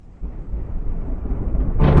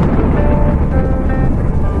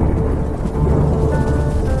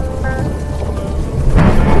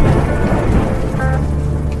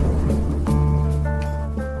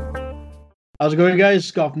How's it going, guys?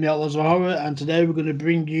 Scott from the Outlaws of Horror, and today we're going to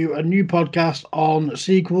bring you a new podcast on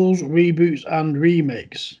sequels, reboots, and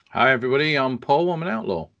remakes. Hi, everybody. I'm Paul. I'm an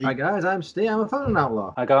outlaw. Hi, guys. I'm Steve. I'm a fan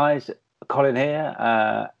outlaw. Hi, guys. Colin here,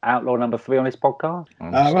 outlaw number 3 on this podcast.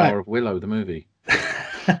 I'm the star of Willow, the movie.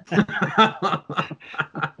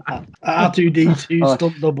 R2D2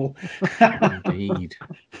 stunt double. Indeed.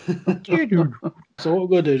 So what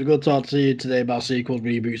we're going to do is we're going to talk to you today about sequels,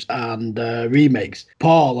 reboots, and remakes.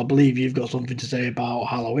 Paul, I believe you've got something to say about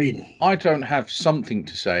Halloween. I don't have something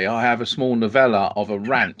to say. I have a small novella of a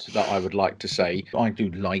rant that I would like to say. I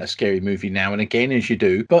do like a scary movie now and again, as you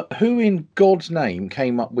do. But who in God's name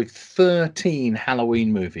came up with 13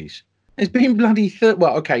 Halloween movies? There's been bloody...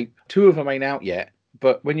 well, okay, 2 of them ain't out yet.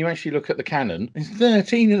 But when you actually look at the canon, there's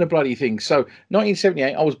 13 of the bloody things. So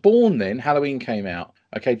 1978, I was born then, Halloween came out.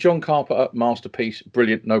 Okay, John Carpenter, masterpiece,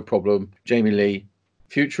 brilliant, no problem. Jamie Lee,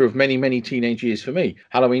 future of many, many teenage years for me.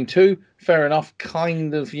 Halloween 2, fair enough,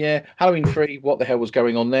 kind of, yeah. Halloween 3, what the hell was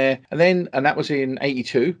going on there? And that was in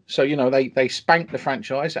 82. So, you know, they spanked the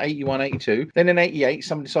franchise, 81, 82. Then in 88,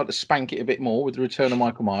 somebody decided to spank it a bit more with the return of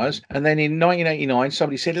Michael Myers. And then in 1989,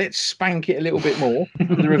 somebody said, let's spank it a little bit more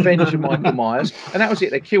with the revenge of Michael Myers. And that was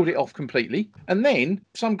it. They killed it off completely. And then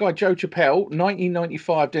some guy, Joe Chappelle,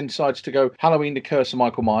 1995, then decides to go Halloween, the Curse of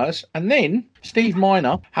Michael Myers. And then Steve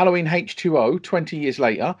Miner, Halloween H2O, 20 years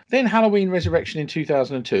later. Then Halloween Resurrection in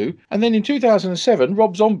 2002. And then in 2007,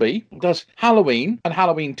 Rob Zombie does Halloween and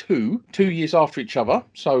Halloween 2, 2 years after each other.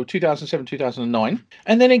 So 2007, 2009.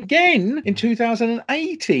 And then again in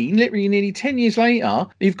 2018, literally nearly 10 years later,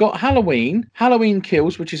 you've got Halloween, Halloween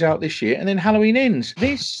Kills, which is out this year, and then Halloween Ends.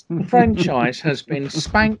 This franchise has been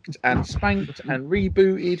spanked and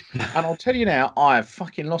rebooted. And I'll tell you now, I have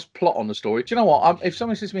fucking lost plot on the story. Do you know what? If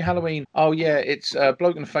someone says to me Halloween, oh yeah, it's a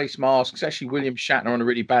bloke in a face mask. It's actually William Shatner on a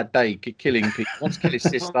really bad day, killing people. Wants to kill his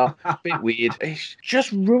sister. Bit weird. It's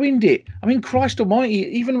just ruined it. I mean, Christ almighty,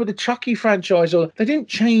 even with the Chucky franchise, or they didn't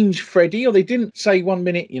change Freddy, or they didn't say 1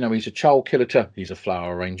 minute, you know, he's a child killer to he's a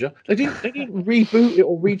flower arranger. They didn't reboot it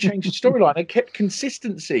or rechange the storyline. They kept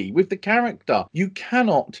consistency with the character. You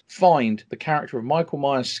cannot find the character of Michael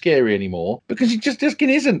Myers scary anymore because he just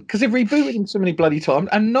isn't, because they've rebooted him so many bloody times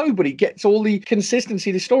and nobody gets all the consistency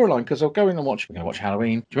of the storyline because they're going and we're going to watch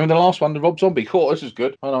Halloween. Do you remember the last one, the Rob Zombie? Oh, this is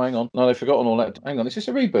good. Oh no, hang on. No, they've forgotten all that. Hang on, is this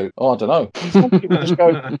a reboot? Oh, I don't know. Some people just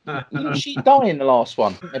go, didn't she die in the last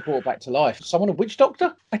one? They brought her back to life. Someone a witch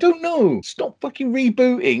doctor? I don't know. Stop fucking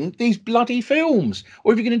rebooting these bloody films.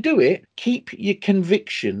 Or if you're going to do it, keep your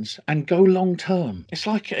convictions and go long term. It's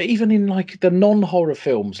like even in like the non-horror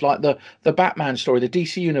films, like the Batman story, the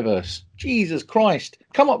DC universe. Jesus Christ.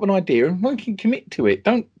 Come up with an idea and one can commit to it.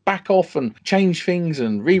 Don't back off and change things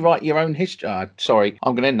and rewrite your own history. Sorry,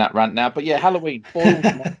 I'm going to end that rant now. But yeah, Halloween. Boils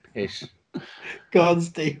my piss. Go on,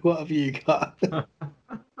 Steve. What have you got?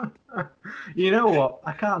 You know what?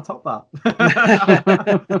 I can't top that.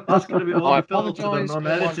 That's going to be all filtered and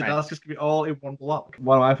unedited. That's just going to be all in one block.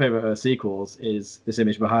 One of my favourite sequels is this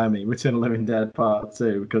image behind me, Return of the Living Dead Part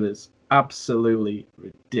 2, because it's absolutely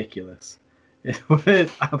ridiculous.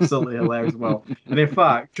 It's absolutely hilarious as well. And in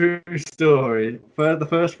fact, true story, for the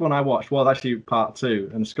first one I watched was actually Part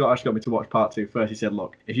 2, and Scott actually got me to watch Part 2 first. He said,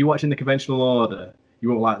 look, if you watch in the conventional order, you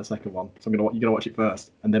won't like the second one. So you're going to watch it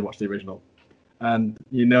first and then watch the original. And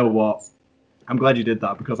you know what? I'm glad you did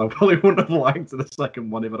that because I probably wouldn't have liked the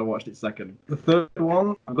second one if I'd have watched it second. The third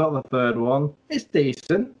one, I've got the third one. It's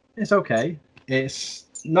decent. It's okay. It's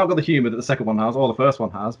not got the humour that the second one has or the first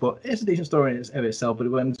one has, but it's a decent story in itself, but it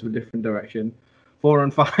went into a different direction. 4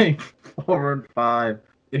 and 5. 4 and 5.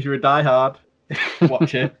 If you're a diehard,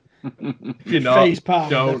 watch it. If you're not,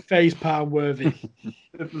 don't. Face palm worthy.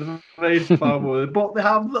 Face palm worthy. But they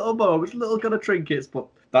have little moments, little kind of trinkets, but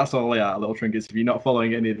that's all they are, little trinkets. If you're not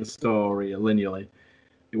following any of the story linearly,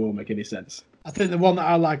 it won't make any sense. I think the one that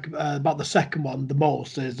I like about the second one the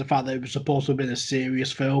most is the fact that it was supposed to have been a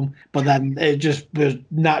serious film, but then it just was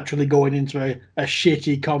naturally going into a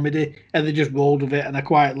shitty comedy, and they just rolled with it. And I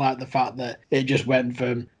quite like the fact that it just went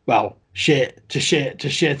from, well, shit to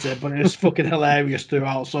shitter, but it was fucking hilarious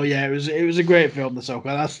throughout. So yeah, it was a great film, The Soul.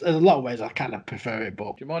 That's in a lot of ways I kind of prefer it.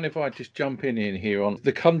 But do you mind if I just jump in here on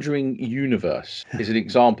the Conjuring universe? Is an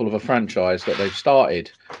example of a franchise that they've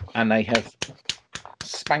started and they have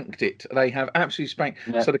spanked it. They have absolutely spanked.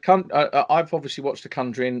 Yeah. So I've obviously watched The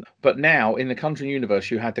Conjuring, but now in the Conjuring universe,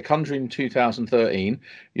 you had The Conjuring 2013.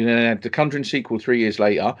 You then had The Conjuring sequel 3 years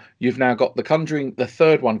later. You've now got The Conjuring, the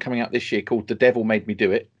third one coming out this year called The Devil Made Me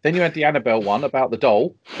Do It. Then you had the Annabelle one about the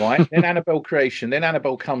doll, right? Then Annabelle Creation. Then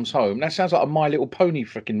Annabelle Comes Home. That sounds like a My Little Pony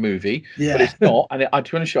freaking movie, but it's not. And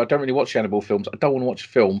to be honest, I don't really watch the Annabelle films. I don't want to watch a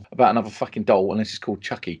film about another fucking doll unless it's called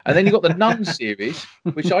Chucky. And then you got the Nun series,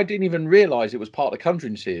 which I didn't even realise it was part of the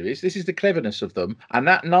Conjuring series. This is the cleverness of them. And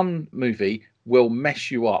that Nun movie will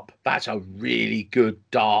mess you up. That's a really good,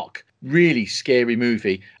 dark, really scary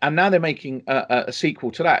movie. And now they're making a sequel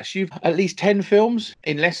to that. So you've at least 10 films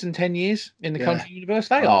in less than 10 years in the Conjuring universe.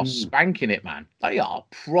 They are spanking it, man. They are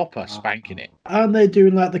proper spanking it. Aren't they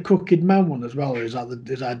doing like the Crooked Man one as well, or is that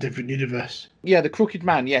a different universe? Yeah, The Crooked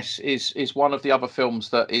Man, yes, is one of the other films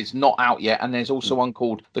that is not out yet. And there's also one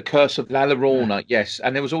called The Curse of La Llorona, yes.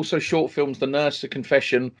 And there was also short films, The Nurse, The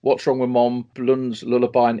Confession, What's Wrong with Mom, Blun's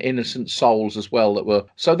Lullaby, and Innocent Souls as well that were...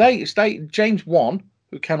 So James Wan,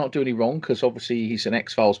 who cannot do any wrong because obviously he's an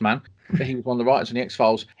X-Files man. He was one of the writers on the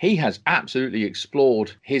X-Files. He has absolutely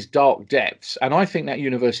explored his dark depths. And I think that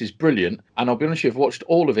universe is brilliant. And I'll be honest with you, I've watched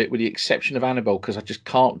all of it with the exception of Annabelle because I just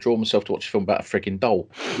can't draw myself to watch a film about a freaking doll.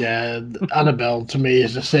 Yeah, Annabelle to me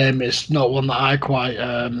is the same. It's not one that I quite...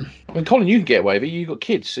 I mean, Colin, you can get away with it. You've got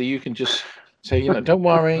kids, so you can just... say, don't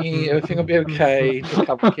worry, everything will be okay. Just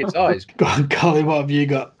cover the kids' eyes. Go on, Colin, what have you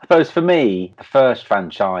got? I suppose for me, the first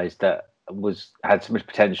franchise that had so much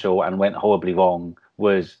potential and went horribly wrong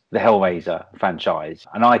was the Hellraiser franchise.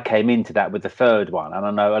 And I came into that with the third one. And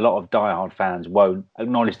I know a lot of diehard fans won't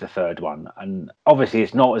acknowledge the third one. And obviously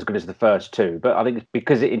it's not as good as the first two, but I think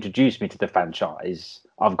because it introduced me to the franchise,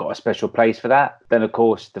 I've got a special place for that. Then, of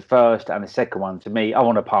course, the first and the second one, to me, are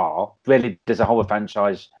on a par. Really, does a horror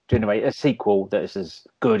franchise generate a sequel that is as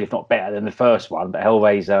good, if not better, than the first one? But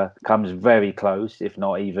Hellraiser comes very close, if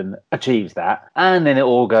not even achieves that. And then it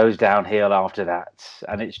all goes downhill after that.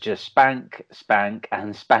 And it's just spank,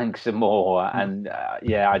 and spank some more. And,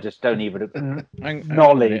 I just don't even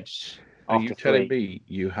acknowledge... Are you telling me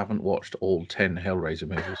you haven't watched all 10 Hellraiser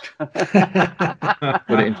movies?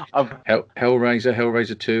 Hellraiser,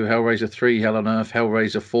 Hellraiser 2, Hellraiser 3, Hell on Earth,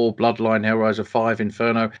 Hellraiser 4, Bloodline, Hellraiser 5,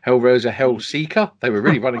 Inferno, Hellraiser Hellseeker. They were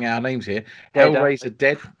really running out of names here. Hellraiser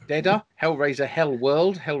Deader, Hellraiser Hell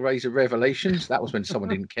World, Hellraiser Revelations. That was when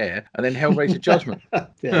someone didn't care. And then Hellraiser Judgment.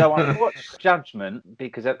 So I watched Judgment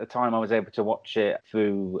because at the time I was able to watch it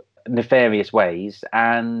through nefarious ways,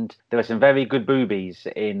 and there were some very good boobies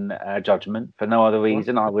in Judgment. For no other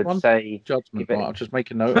reason, I would say Judgment. I'll just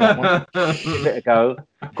make a note of that one. Give it a go.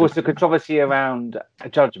 Of course, the controversy around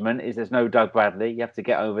Judgment is there's no Doug Bradley. You have to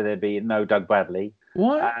get over there being no Doug Bradley.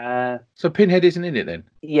 What? So Pinhead isn't in it then?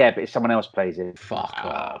 Yeah, but someone else plays it. Fuck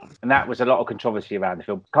off. And that was a lot of controversy around the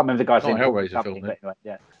film. Can't remember the guy's name. Hellraiser film. But anyway,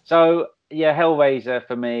 yeah. So yeah, Hellraiser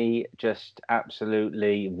for me just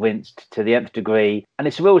absolutely rinsed to the nth degree, and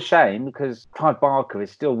it's a real shame because Clive Barker is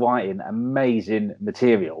still writing amazing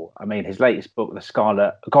material. I mean, his latest book, The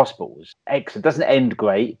Scarlet Gospels, excellent. Doesn't end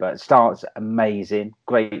great, but it starts amazing.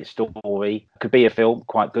 Great story. Could be a film,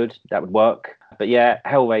 quite good. That would work. But yeah,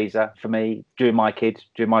 Hellraiser for me during my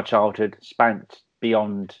childhood, spanked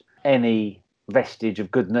beyond any vestige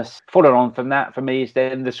of goodness. Following on from that, for me, is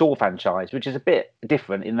then the Saw franchise, which is a bit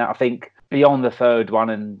different in that I think beyond the third one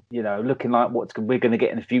and, looking like what we're going to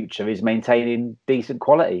get in the future is maintaining decent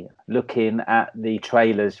quality. Looking at the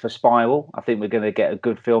trailers for Spiral, I think we're going to get a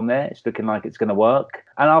good film there. It's looking like it's going to work.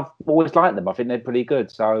 And I've always liked them. I think they're pretty good.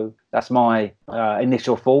 So that's my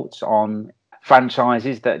initial thoughts on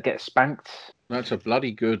franchises that get spanked. That's a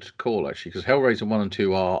bloody good call, actually, because Hellraiser 1 and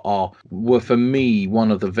 2 were, for me, one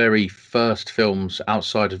of the very first films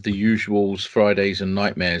outside of the usuals, Fridays and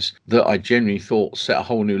Nightmares, that I genuinely thought set a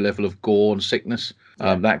whole new level of gore and sickness.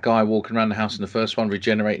 That guy walking around the house in the first one,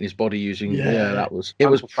 regenerating his body using... it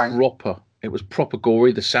was proper. It was proper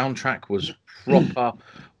gory. The soundtrack was proper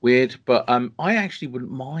weird, but I actually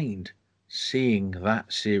wouldn't mind seeing that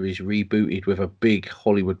series rebooted with a big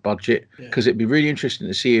Hollywood budget, because it'd be really interesting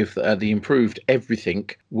to see if the improved everything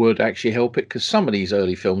would actually help it, because some of these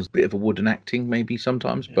early films, a bit of a wooden acting maybe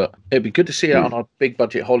sometimes, but it'd be good to see it on a big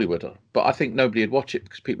budget Hollywood. But I think nobody would watch it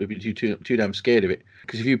because people would be too damn scared of it,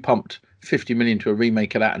 because if you pumped 50 million to a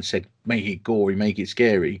remake of that and said make it gory, make it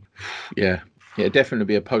scary, it definitely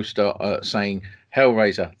be a poster saying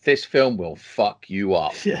Hellraiser, this film will fuck you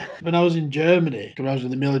up. Yeah. When I was in Germany, when I was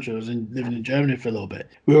in the military, I was living in Germany for a little bit.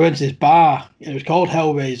 We went to this bar. It was called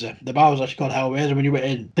Hellraiser. The bar was actually called Hellraiser when you went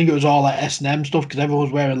in. I think it was all like S&M stuff because everyone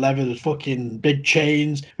was wearing leather. There was fucking big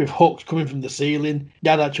chains with hooks coming from the ceiling.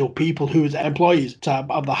 You had actual people who was employees to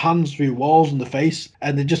have the hands through walls and the face.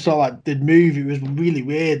 And they just sort of like, they'd move. It was really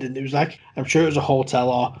weird. And it was like, I'm sure it was a hotel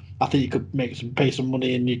or I think you could pay some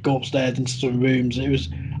money and you'd go upstairs into some rooms. It was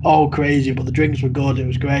all crazy, but the drinks were good. It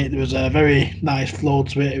was great. There was a very nice flow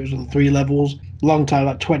to it. It was on 3 levels. Long time,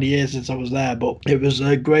 like 20 years since I was there, but it was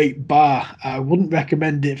a great bar. I wouldn't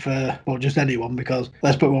recommend it for just anyone because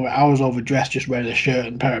let's put it one way, I was overdressed just wearing a shirt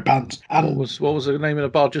and a pair of pants. And What was the name of the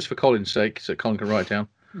bar, just for Colin's sake, so Colin can write it down?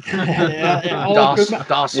 So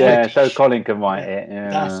Colin can write it.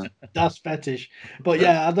 Yeah. That's fetish, but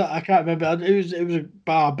yeah, I can't remember. It was a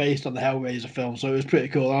bar based on the Hellraiser film, so it was pretty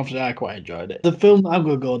cool. Obviously, I quite enjoyed it. The film that I'm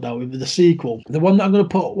going to go down with the sequel, the one that I'm going to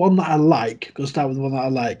put, one that I like. Going to start with the one that I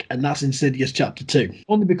like, and that's Insidious Chapter 2.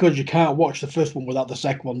 Only because you can't watch the first one without the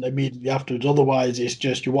second one immediately afterwards. Otherwise, it's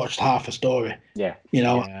just you watched half a story. Yeah, you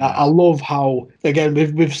know. Yeah. I love how, again,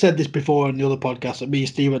 we've said this before in the other podcast, that me and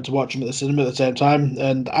Steve went to watch them at the cinema at the same time,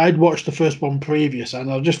 and I'd watched the first one previous, and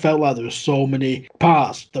I just felt like there were so many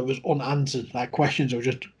parts that was unanswered, like questions that were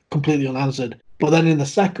just completely unanswered. But then in the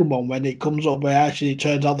second one, when it comes up where actually it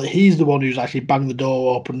turns out that he's the one who's actually banged the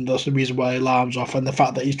door open, and that's the reason why the alarm's off, and the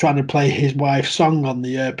fact that he's trying to play his wife's song on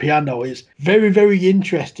the piano is very, very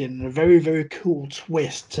interesting and a very, very cool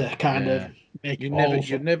twist to kind of make it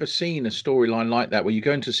You've never seen a storyline like that where you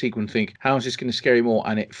go into a sequel and think, how is this going to scare you more?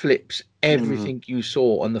 And it flips everything you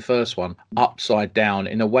saw on the first one upside down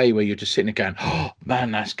in a way where you're just sitting there going, oh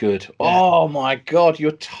man, that's good. Yeah. Oh my God,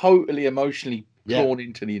 you're totally emotionally drawn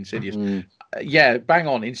into the Insidious. Yeah, bang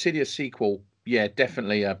on. Insidious sequel, yeah,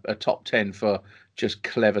 definitely a top 10 for just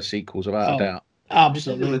clever sequels, without a doubt.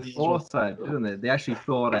 Absolutely. With foresight, didn't they? They actually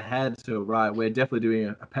thought ahead to, right, we're definitely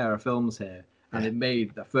doing a pair of films here. And they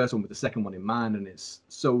made the first one with the second one in mind, and it's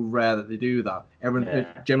so rare that they do that. Everyone,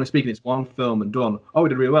 generally speaking, it's one film and done. Oh, we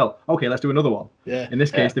did really well. Okay, let's do another one. Yeah. In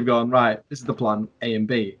this case, they've gone, right, this is the plan, A and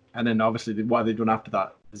B. And then obviously what have they done after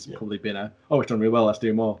that? There's probably been it's done really well, let's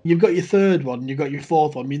do more. You've got your third one, you've got your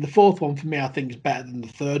fourth one. I mean, the fourth one for me, I think, is better than the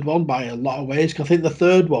third one by a lot of ways. Because I think the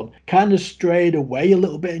third one kind of strayed away a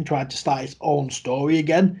little bit and tried to start its own story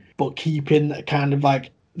again, but keeping kind of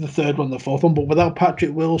like the third one, the fourth one, but without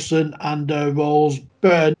Patrick Wilson and Rose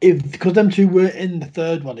Byrne, because them two were in the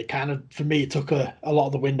third one, it kind of, for me, it took a lot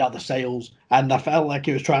of the wind out of the sails, and I felt like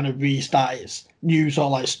it was trying to restart its new sort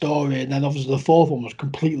of like story, and then obviously the fourth one was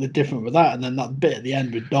completely different with that, and then that bit at the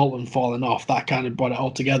end with Dalton falling off, that kind of brought it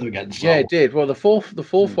all together again. So. Yeah, it did. Well, the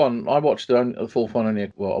fourth one, I watched the fourth one only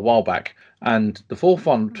a while back, and the fourth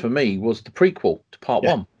one for me was the prequel to part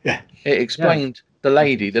one. Yeah, it explained. The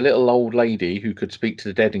lady, the little old lady who could speak to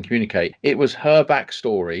the dead and communicate, it was her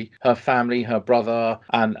backstory, her family, her brother,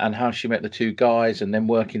 and how she met the two guys and then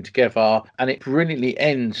working together. And it brilliantly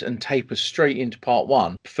ends and tapers straight into part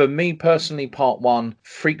one. For me personally, part one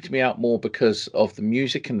freaked me out more because of the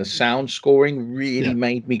music and the sound scoring really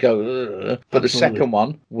made me go, ugh. But the second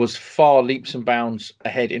one was far leaps and bounds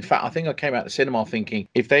ahead. In fact, I think I came out of the cinema thinking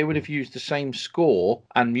if they would have used the same score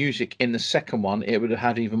and music in the second one, it would have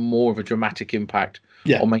had even more of a dramatic impact.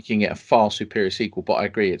 Or making it a far superior sequel, but I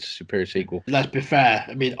agree it's a superior sequel. Let's be fair.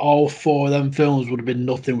 I mean, all four of them films would have been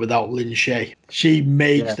nothing without Lynn Shay. She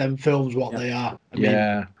makes them films what they are. I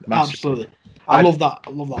mean, absolutely. I love that. I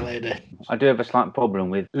love that lady. I do have a slight problem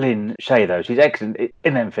with Lynn Shay, though. She's excellent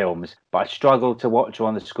in them films, but I struggle to watch her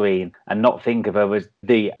on the screen and not think of her as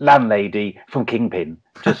the landlady from Kingpin.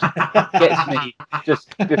 Just gets me.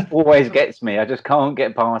 Just always gets me. I just can't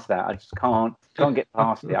get past that. I just can't get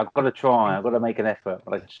past it. I've got to try. I've got to make an effort,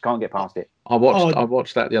 but I just can't get past it. I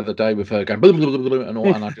watched that the other day with her going blah, blah, blah, blah, and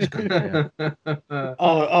all, and I just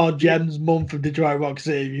couldn't. Jem's mum from Detroit Rock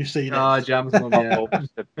City. You've seen it? Jem's mum.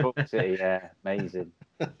 Yeah, amazing.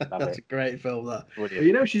 That's a great film. That. But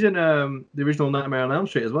you know, she's in the original Nightmare on Elm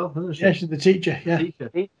Street as well, isn't she? Yeah, she's the teacher. Yeah,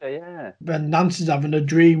 teacher. Yeah. When Nancy's having a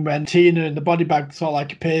dream, when Tina in the body bag sort of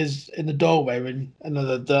like appears in the doorway, when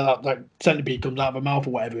the centipede comes out of her mouth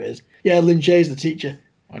or whatever it is. Yeah, Lynn Shay's the teacher.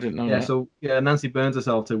 I didn't know that. So Nancy burns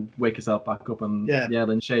herself to wake herself back up, and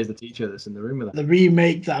Lynn Shay's the teacher that's in the room with her. The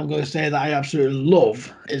remake that I'm going to say that I absolutely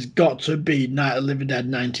love has got to be Night of the Living Dead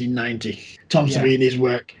 1990. Tom Savini's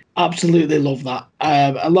work. Absolutely love that.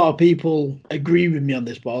 A lot of people agree with me on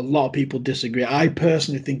this, but a lot of people disagree. I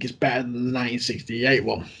personally think it's better than the 1968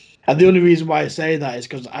 one. And the only reason why I say that is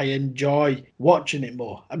because I enjoy watching it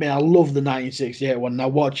more. I mean, I love the 1968 one, and I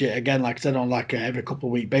watch it again, like I said, on like a every couple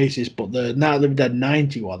of week basis. But the Night of the Living Dead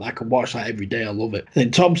 90 one, I can watch that every day. I love it. I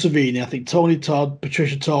think Tom Savini, I think Tony Todd,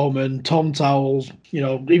 Patricia Tallman, Tom Towles,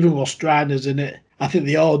 even Ross Strider's in it. I think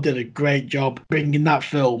they all did a great job bringing that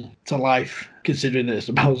film to life, considering that it's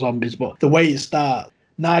about zombies. But the way it starts,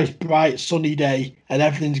 nice, bright, sunny day, and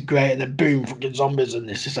everything's great, and then boom, fucking zombies, and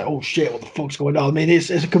it's just like, oh shit, what the fuck's going on? I mean,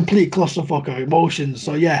 it's a complete clusterfuck of emotions.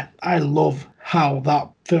 So yeah, I love how that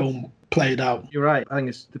film played out. You're right. I think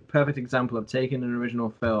it's the perfect example of taking an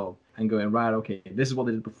original film and going, right, okay, this is what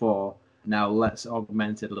they did before, now let's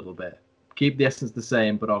augment it a little bit. Keep the essence the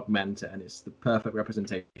same, but augment it, and it's the perfect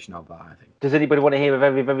representation of that, I think. Does anybody want to hear a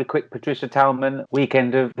very, very quick Patricia Tallman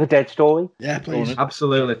Weekend of the Dead story? Yeah, please.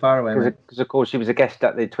 Absolutely, far away. Because, of course, she was a guest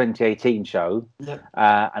at the 2018 show, Yep.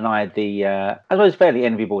 and I had the, I suppose, fairly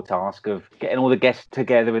enviable task of getting all the guests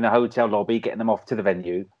together in the hotel lobby, getting them off to the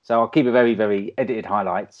venue. So I'll keep it very, very edited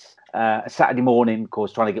highlights. Saturday morning, of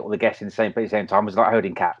course, trying to get all the guests in the same place at the same time was like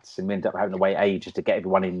herding cats, and we ended up having to wait ages to get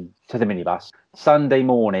everyone in to the minibus. Sunday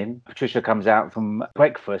morning, Patricia comes out from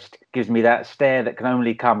breakfast, gives me that stare that can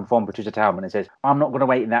only come from Patricia Tallman and says, I'm not going to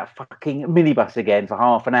wait in that fucking minibus again for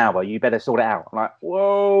half an hour. You better sort it out. I'm like,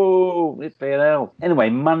 whoa, it's hell. Anyway,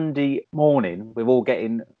 Monday morning, we're all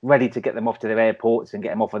getting ready to get them off to their airports and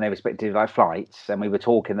get them off on their respective flights. And we were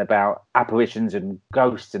talking about apparitions and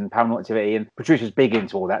ghosts and paranormal activity. And Patricia's big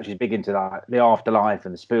into all that. She's big into the afterlife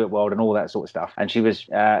and the spirit world and all that sort of stuff. And she was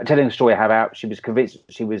telling a story how she was convinced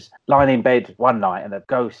she was lying in bed one night and the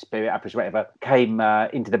ghost, spirit, apparition, whatever, came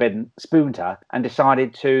into the bed and spooned her and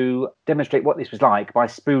decided to demonstrate what this was like by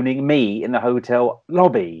spooning me in the hotel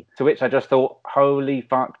lobby. To which I just thought, holy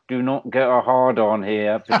fuck, do not get a hard on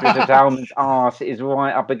here. Patricia Tallman's arse is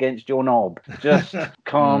right up against your knob. Just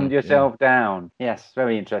calm yourself down. Yes,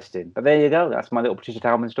 very interesting. But there you go. That's my little Patricia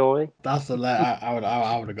Tallman story. That's the letter. I would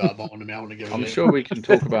have got that one to me. I want to give it. I'm sure we can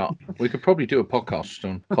talk about. We could probably do a podcast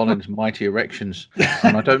on Colin's mighty erections,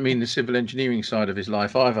 and I don't mean the civil engineering side of his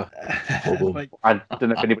life either. I don't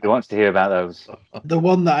know if anybody wants to hear about those. The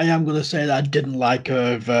one that I am going to say that I didn't like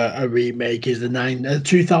of a remake is the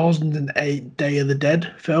 2008 Day of the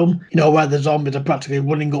Dead film. Where the zombies are practically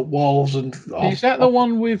running up walls and. Is that the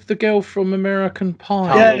one with the girl from American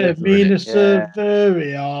Pie? Yeah, Mina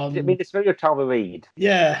Severi. Is it Mina Severi or Tara Reid?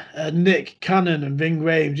 Yeah, Nick Cannon and Ving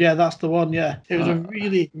Rhames. Yeah, that's the one. Yeah, it was a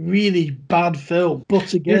really, really bad film.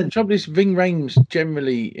 But again, the trouble is, Ving Rhames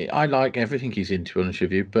generally, I like everything he's in, to be honest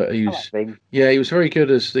with you. But he was very good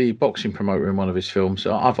as the boxing promoter in one of his films.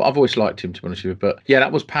 So I've always liked him, to be honest with you. But yeah,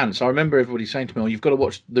 that was pants. I remember everybody saying to me, "Oh, you've got to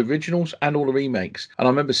watch the originals and all the remakes." And I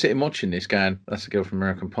remember sitting watching this, going, "That's the girl from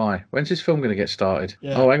American Pie. When's this film going to get started?"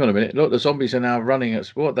 Yeah. Oh, hang on a minute. Look, the zombies are now running.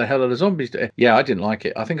 What the hell are the zombies doing? Yeah, I didn't like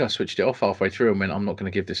it. I think I switched it off halfway through and went, I'm not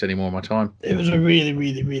going to give this any more of my time. It was a really,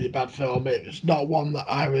 really, really bad film. It was not one that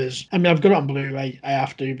I've got it on Blu-ray. I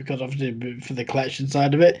have to, because obviously for the collection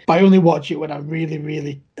side of it. But I only watch it when I really,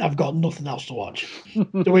 really, I've got nothing else to watch.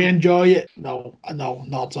 Do we enjoy it? No,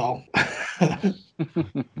 not at all.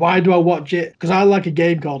 Why do I watch it? Because I like a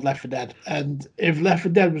game called Left 4 Dead, and if Left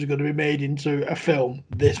 4 Dead was going to be made into a film,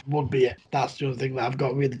 this would be it. That's the only thing that I've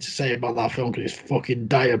got really to say about that film, because it's fucking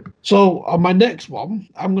dire. So on my next one,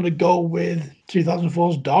 I'm going to go with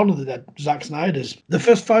 2004's Dawn of the Dead, Zack Snyder's. The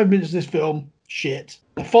first 5 minutes of this film, shit.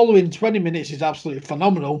 The following 20 minutes is absolutely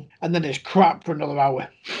phenomenal, and then it's crap for another hour.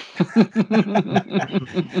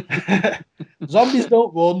 Zombies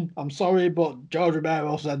don't run. I'm sorry, but George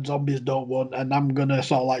Romero said zombies don't run, and I'm going to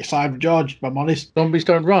sort of like side with George, if I'm honest. Zombies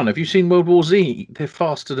don't run. Have you seen World War Z? They're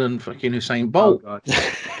faster than fucking Usain Bolt.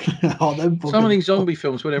 Some of these zombie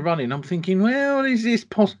films where they're running, I'm thinking, well, is this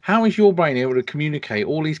how is your brain able to communicate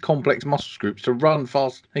all these complex muscle groups to run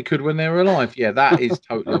fast they could when they were alive? Yeah, that is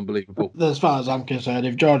totally unbelievable. As far as I'm concerned,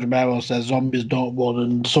 if George Romero says zombies don't run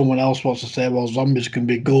and someone else wants to say, well, zombies can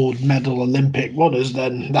be gold medal Olympic runners,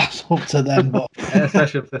 then that's up to them. But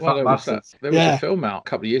especially if they're there was a film out a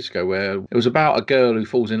couple of years ago where it was about a girl who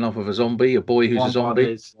falls in love with a zombie, a boy who's a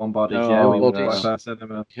zombie. One Bodies,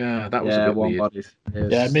 yeah, that was a bit One weird. Bodies.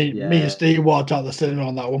 Me and Steve walked out the cinema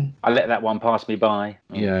on that one. I let that one pass me by.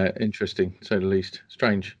 Yeah, interesting, to say the least.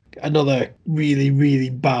 Strange. Another really, really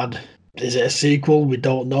bad. Is it a sequel? We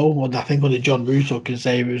don't know. I think only John Russo can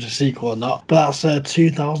say if it was a sequel or not. But that's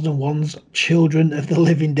 2001's Children of the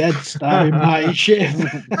Living Dead, starring Marty Schiff.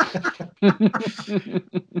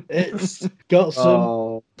 It's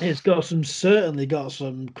certainly got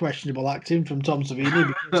some questionable acting from Tom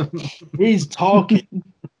Savini, because he's talking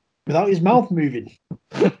without his mouth moving.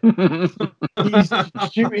 He's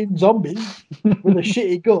shooting zombies with a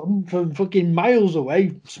shitty gun from fucking miles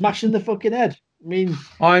away, smashing the fucking head. I mean,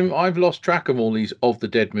 I've lost track of all these of the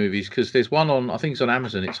Dead movies because there's one on, I think it's on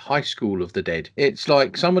Amazon. It's High School of the Dead. It's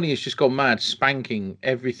like somebody has just gone mad spanking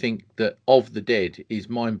everything that of the Dead is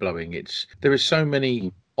mind blowing. There is so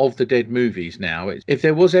many of the Dead movies now. If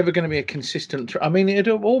there was ever going to be a consistent, I mean,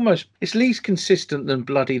 it's least consistent than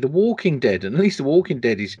bloody The Walking Dead, and at least The Walking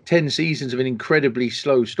Dead is 10 seasons of an incredibly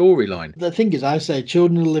slow storyline. the thing is, I say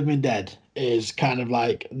Children of the Living Dead is kind of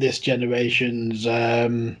like this generation's.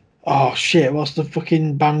 Oh shit! What's the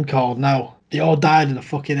fucking band called now? They all died in a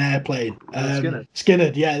fucking airplane.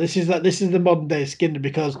 Skinner. Yeah, this is the modern day Skinner,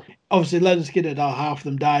 because obviously Leonard Skinner, half of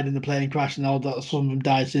them died in the plane crash, and all that. Some of them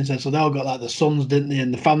died since then. So they all got like the sons, didn't they,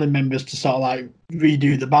 and the family members to sort of like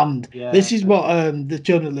redo the band. Yeah. This is what the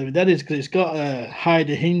Children of the Living Dead is, because it's got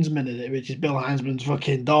Heidi Hinsman in it, which is Bill Hinsman's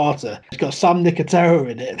fucking daughter. It's got Sam Nicotero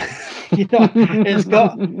in it. You know,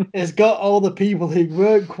 it's got all the people who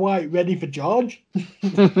weren't quite ready for George.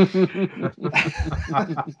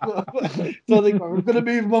 So they go, we're going to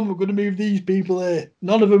move them on. We're going to move these people here.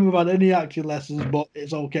 None of them have had any acting lessons, but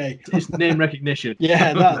it's okay. It's name recognition.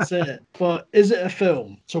 Yeah, that's it. But is it a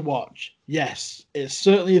film to watch? Yes, it's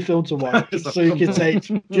certainly a film to watch. So you can say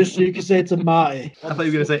to Marty. I thought you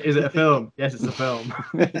were going to say, is it a film? Yes, it's a film.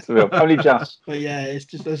 It's a film. Only just. But yeah,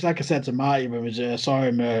 it's like I said to Marty when we saw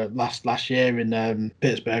him last year in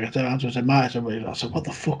Pittsburgh. I said, Marty, I said, what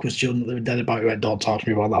the fuck was Children of the Living Dead about? He went, don't talk to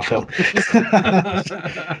me about that film.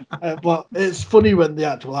 But it's funny when the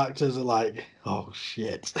actual actors are like, oh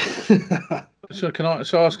shit. So can I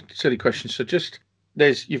ask a silly question? So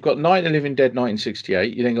you've got Night of the Living Dead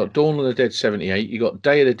 1968, you then got Dawn of the Dead 78, you got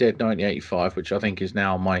Day of the Dead 1985, which I think is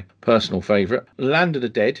now my personal favourite, Land of the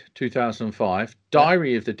Dead 2005,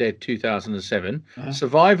 Diary of the Dead 2007,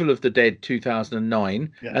 Survival of the Dead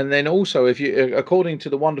 2009, and then also, if you, according to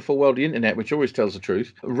the wonderful world of the internet, which always tells the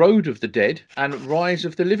truth, Road of the Dead and Rise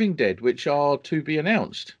of the Living Dead, which are to be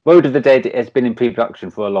announced. Road of the Dead has been in pre-production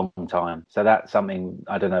for a long time, so that's something,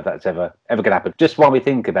 I don't know if that's ever going to happen. Just while we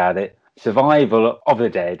think about it, Survival of the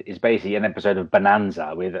Dead is basically an episode of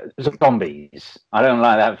Bonanza with zombies. I don't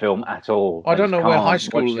like that film at all. I don't know where High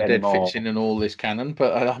School of the Dead fits in all this canon,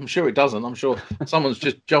 but I'm sure it doesn't. I'm sure someone's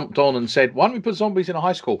just jumped on and said, why don't we put zombies in a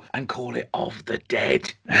high school and call it Of the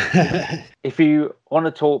Dead? If you want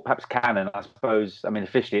to talk perhaps canon, I suppose, I mean,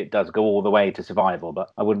 officially it does go all the way to Survival,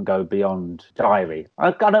 but I wouldn't go beyond Diary.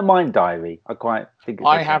 I don't mind Diary. I quite think it's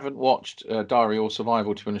I haven't watched Diary or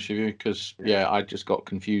Survival, to be honest with you, because, I just got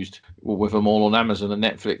confused with them all on Amazon and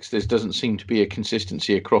Netflix. There doesn't seem to be a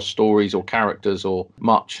consistency across stories or characters or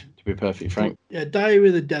much, to be perfectly frank. Yeah, Diary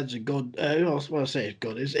of the Dead's a good. What I say is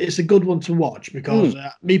good. It's a good one to watch because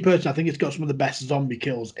me personally, I think it's got some of the best zombie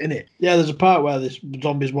kills in it. Yeah, there's a part where this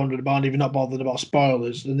zombie's wandering about, even not bothered about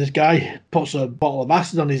spoilers, and this guy puts a bottle of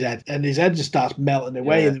acid on his head, and his head just starts melting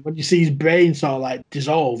away. And when you see his brain sort of like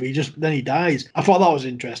dissolve, then he dies. I thought that was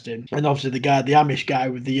interesting. And obviously the Amish guy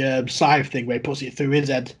with the scythe thing where he puts it through his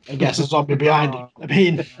head and gets a zombie behind him. I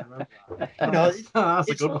mean, that's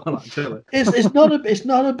a good one actually. It's not a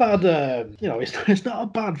bad. It's not a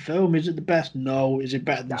bad film. Is it the best? No. Is it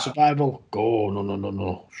better than Survival? Go.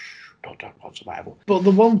 No. Don't talk about Survival. But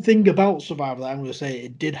the one thing about Survival that I'm going to say,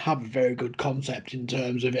 it did have a very good concept in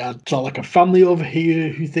terms of it had sort of like a family over here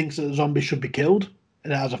who thinks that the zombies should be killed.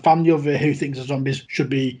 And it has a family over here who thinks the zombies should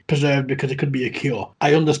be preserved because it could be a cure.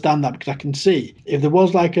 I understand that because I can see if there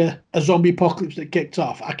was like a zombie apocalypse that kicked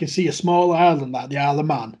off, I can see a small island like the Isle of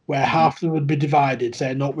Man where half of them would be divided,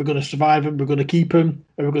 saying, no, we're going to survive them, we're going to keep them,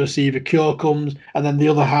 and we're going to see if a cure comes. And then the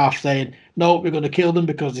other half saying, no, we're going to kill them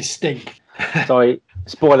because they stink. Sorry,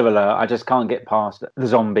 spoiler alert, I just can't get past the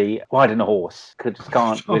zombie riding a horse.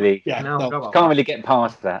 Can't really get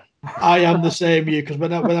past that. I am the same you because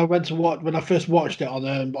when I first watched it on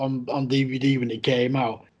DVD when it came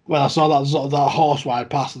out, when I saw that horse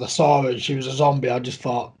ride past and I saw her and she was a zombie, I just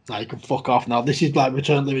thought, you can fuck off now. This is like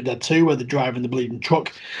Return of the Living Dead 2 where they're driving the bleeding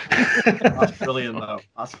truck. That's brilliant though.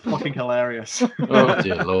 That's fucking hilarious. Oh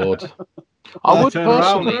dear Lord. I would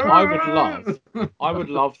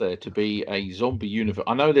love there to be a zombie universe.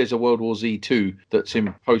 I know there's a World War Z 2 that's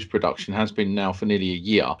in post-production, has been now for nearly a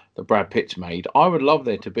year, that Brad Pitt's made. I would love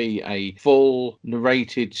there to be a full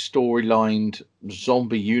narrated, storylined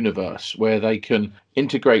zombie universe where they can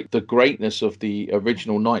integrate the greatness of the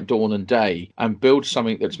original Night, Dawn and Day and build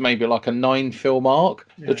something that's maybe like a 9-film arc.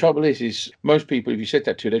 Yeah. The trouble is most people, if you said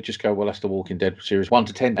that to, they'd just go, well, that's the Walking Dead series 1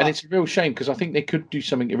 to 10. And it's a real shame because I think they could do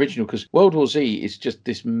something original, because World War Z is just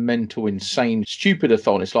this mental, insane,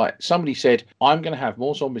 stupid-a-thon. It's like somebody said, I'm going to have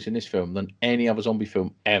more zombies in this film than any other zombie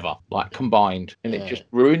film ever, like combined. And it just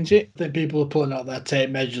ruins it. I think people are pulling out their tape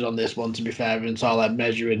measures on this one, to be fair, and it's all like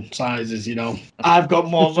measuring sizes, you know. I've got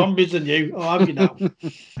more zombies than you. Oh, have you now?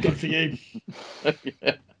 Good for you.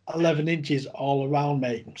 Yeah. 11 inches all around,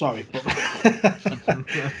 mate. Sorry.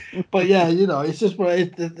 But yeah, you know, it's just what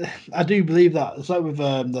I do believe that. It's like with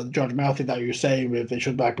the George Mel thing that you were saying with it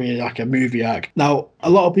should be like a movie arc. Now, a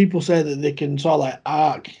lot of people say that they can sort of like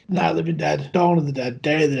arc Night of the Living Dead, Dawn of the Dead,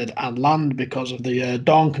 Day of the Dead, and Land because of the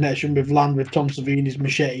Dawn connection with Land with Tom Savini's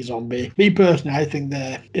Machete Zombie. Me personally, I think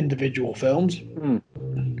they're individual films.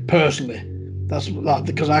 Personally. That's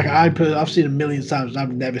because I've seen it a million times and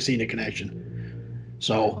I've never seen a connection.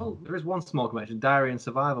 So there is one small connection. Diary and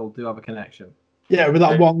Survival do have a connection. Yeah, with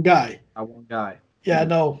that one guy. That one guy. Yeah,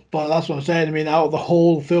 no, but that's what I'm saying. I mean, out of the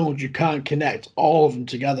whole films, you can't connect all of them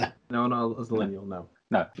together. No, as the lineal, no.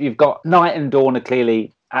 No, you've got Night and Dawn are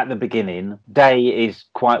clearly at the beginning. Day is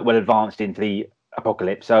quite well advanced into the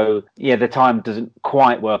apocalypse. So, yeah, the time doesn't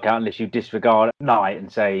quite work out unless you disregard Night and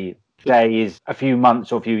say Day is a few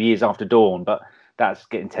months or a few years after Dawn, but that's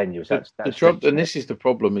getting tenuous. That's and this is the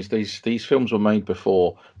problem: is these films were made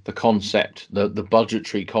before the concept, the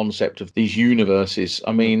budgetary concept of these universes.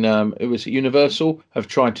 I mean, it was Universal have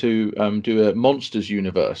tried to do a monsters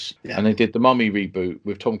universe, and they did the Mummy reboot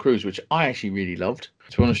with Tom Cruise, which I actually really loved.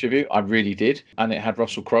 To be honest with you, I really did, and it had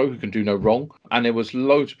Russell Crowe, who can do no wrong, and there was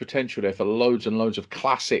loads of potential there for loads and loads of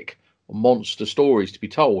classic monster stories to be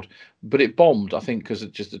told, but it bombed, I think, because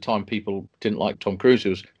at just the time people didn't like Tom Cruise. It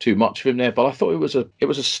was too much of him there, but I thought it was a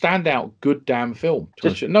standout good damn film.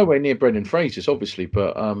 Nowhere near Brendan Fraser's, obviously,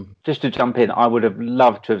 but just to jump in, I would have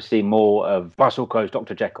loved to have seen more of Russell Crowe's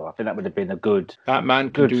Dr. Jekyll. I think that would have been that man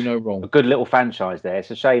can do no wrong. A good little franchise there.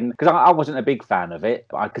 It's a shame because I wasn't a big fan of it,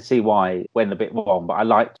 but I could see why it went a bit wrong, but I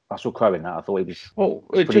liked Russell Crowe in that. I thought he was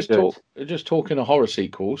just talking of horror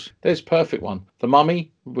sequels, there's a perfect one. The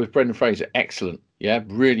Mummy with Brendan Fraser, excellent. Yeah,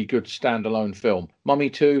 really good standalone film. Mummy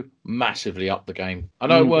 2, massively up the game. I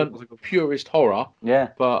know it weren't purist horror,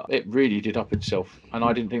 but it really did up itself, and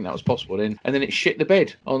I didn't think that was possible then. And then it shit the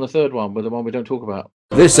bed on the third one, with the one we don't talk about.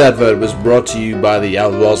 This advert was brought to you by the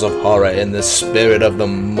Outlaws of Horror in the spirit of the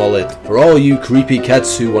mullet. For all you creepy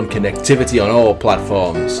cats who want connectivity on all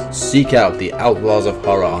platforms, seek out the Outlaws of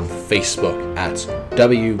Horror on Facebook at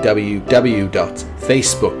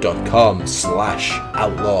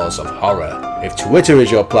www.facebook.com/Outlaws of Horror. If Twitter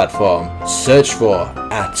is your platform, search for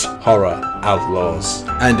 @HorrorOutlaws.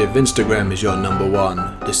 And if Instagram is your number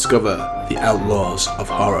one, discover the Outlaws of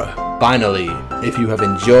Horror. Finally, if you have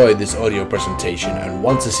enjoyed this audio presentation and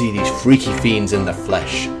want to see these freaky fiends in the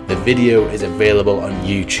flesh, the video is available on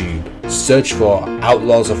YouTube. Search for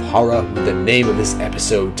Outlaws of Horror with the name of this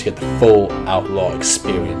episode to get the full Outlaw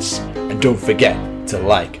experience. And don't forget to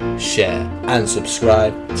like, share, and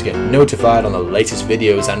subscribe to get notified on the latest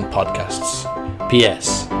videos and podcasts.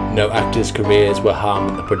 P.S. No actors' careers were harmed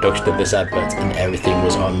in the production of this advert and everything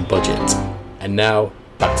was on budget. And now,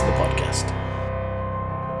 back to the podcast.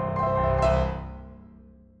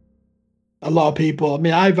 A lot of people, I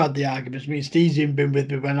mean, I've had the arguments. I mean, Steve's even been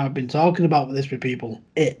with me when I've been talking about this with people.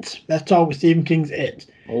 It. Let's talk with Stephen King's It.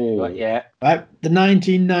 Oh, yeah. Right, the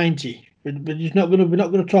 1990. We're not going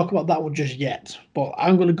to talk about that one just yet. But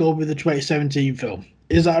I'm going to go with the 2017 film.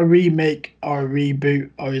 Is that a remake or a reboot,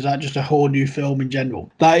 or is that just a whole new film in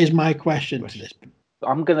general? That is my question to this.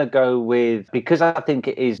 I'm going to go with, because I think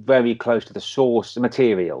it is very close to the source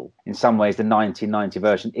material. In some ways, the 1990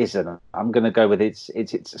 version isn't. I'm going to go with it's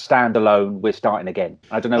standalone. We're starting again.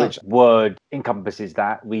 I don't know which word encompasses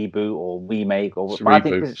that, reboot or remake, or it's a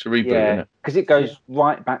reboot. It's a reboot, isn't it? Because it goes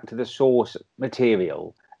right back to the source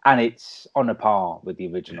material. And it's on a par with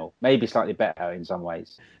the original, maybe slightly better in some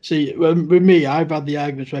ways. See, with me, I've had the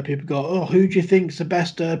arguments where people go, "Oh, who do you think's the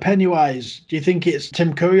best Pennywise? Do you think it's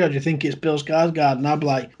Tim Curry or do you think it's Bill Skarsgård?" And I'd be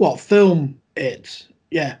like, "What film it?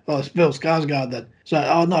 Yeah, well, it's Bill Skarsgård then." So,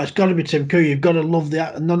 "Oh no, it's got to be Tim Curry. You've got to love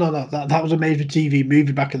the no. That was a made-for-TV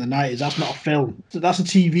movie back in the 90s. That's not a film. That's a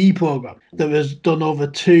TV program that was done over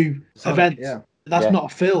 2 events." Yeah. That's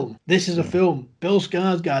not a film. This is a film. Bill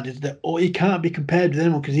Skarsgård is he can't be compared with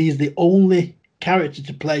anyone because he's the only character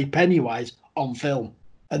to play Pennywise on film.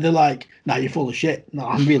 And they're like, "No, you're full of shit." No,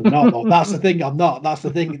 I'm really not. Though. That's the thing. I'm not. That's the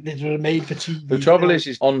thing. These were made for TV. The trouble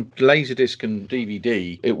is on Laserdisc and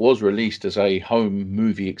DVD, it was released as a home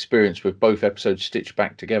movie experience with both episodes stitched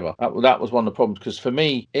back together. That was one of the problems, because for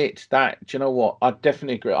me, do you know what? I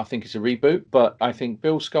definitely agree. I think it's a reboot, but I think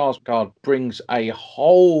Bill Skarsgård brings a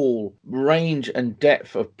whole range and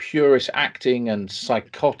depth of purist acting and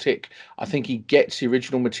psychotic. I think he gets the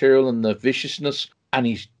original material and the viciousness, and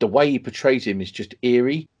the way he portrays him is just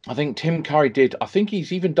eerie. I think Tim Curry I think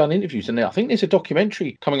he's even done interviews, and I think there's a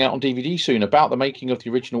documentary coming out on DVD soon about the making of the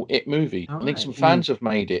original It movie. I think some fans have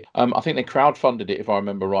made it. I think they crowdfunded it, if I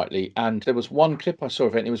remember rightly. And there was one clip I saw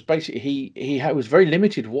of it, and it was basically he was very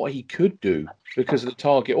limited what he could do because of the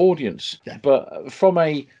target audience. Yeah. But from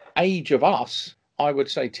a age of us, I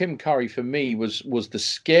would say Tim Curry for me was the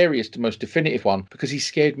scariest, most definitive one, because he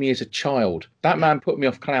scared me as a child. That man put me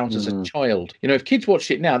off clowns as a child. You know, if kids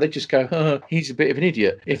watched it now, they'd just go, he's a bit of an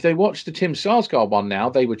idiot. If they watched the Tim Skarsgård one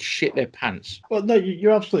now, they would shit their pants. Well, no,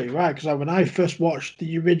 you're absolutely right, because when I first watched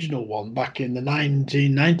the original one back in the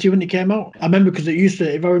 1990 when it came out, I remember, because it used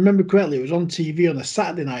to, if I remember correctly, it was on TV on a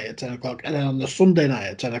Saturday night at 10 o'clock and then on the Sunday night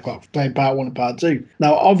at 10 o'clock, playing part 1 and part 2.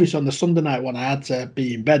 Now, obviously on the Sunday night one, I had to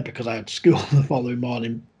be in bed because I had school the following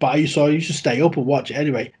morning. But I used to stay up and watch it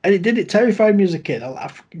anyway. And it terrified me as a kid. I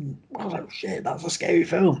was like, shit, that's a scary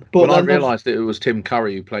film. But when I realised that it was Tim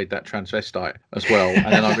Curry who played that transvestite as well,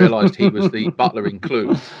 and then I realised he was the butler in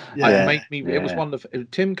Clue, it was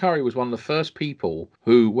Tim Curry was one of the first people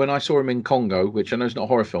who, when I saw him in Congo, which I know is not a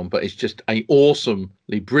horror film, but it's just a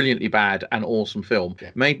awesomely, brilliantly bad and awesome film,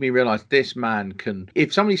 made me realise this man can,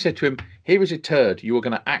 if somebody said to him, here is a turd, you are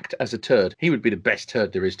going to act as a turd, he would be the best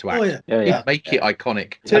turd there is to act. He'd make it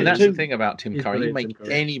iconic. And that's the thing about Tim Curry, he make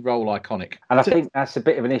any role iconic. And I think that's a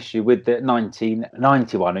bit of an issue with the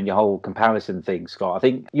 1991 and your whole comparison thing, Scott. I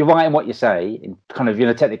think you're right in what you say, in kind of,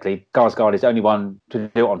 technically, Skarsgård is the only one to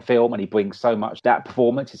do it on film, and he brings so much. That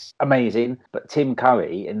performance is amazing. But Tim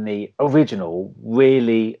Curry in the original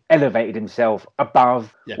really elevated himself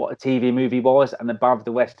above what a TV movie was and above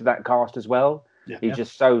the rest of that cast as well. He's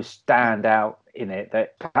just so stand out in it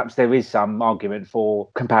that perhaps there is some argument for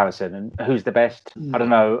comparison and who's the best. I don't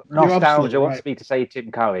know. Nostalgia wants me to say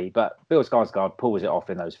Tim Curry, but Bill Skarsgård pulls it off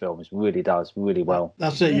in those films. Really does, really well.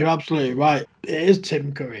 That's it. You're absolutely right. It is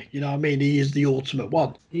Tim Curry. You know what I mean? He is the ultimate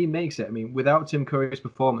one. He makes it. I mean, without Tim Curry's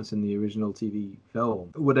performance in the original TV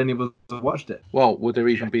film, would any of us have watched it? Well, would there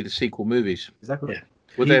even be the sequel movies? Exactly. Yeah.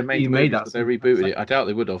 Would they have made movies? Would they rebooted it? I doubt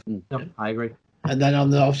they would have. No, I agree. And then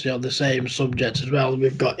obviously on the same subject as well,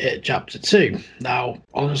 we've got It Chapter 2. Now,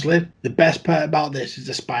 honestly, the best part about this is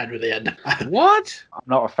the spider at the end. What? I'm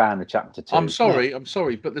not a fan of Chapter 2. I'm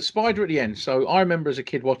sorry, but the spider at the end. So I remember as a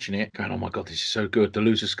kid watching it, going, oh my God, this is so good. The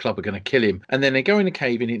Losers Club are going to kill him. And then they go in a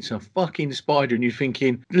cave and it's a fucking spider. And you're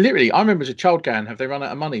thinking, literally, I remember as a child going, have they run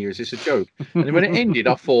out of money or is this a joke? And then when it ended,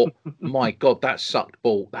 I thought, my God, that sucked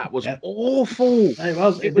ball. That was awful.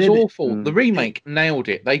 It was awful. The remake nailed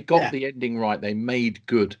it. They got the ending right. They made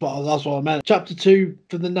good. But that's what I meant. Chapter 2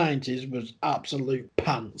 from the 90s was absolute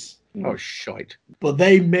pants. Oh, shite. But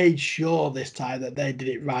they made sure this time that they did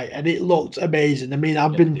it right, and it looked amazing. I mean,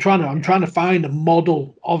 I'm trying to find a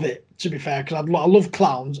model of it, to be fair, because I love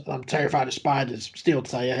clowns and I'm terrified of spiders. Still to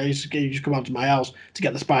tell you, you just come out to my house to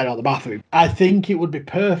get the spider out of the bathroom. I think it would be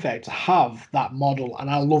perfect to have that model, and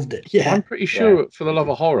I loved it. Yeah, I'm pretty sure for the love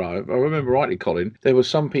of horror, I remember rightly, Colin, there were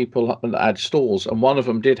some people that had stores, and one of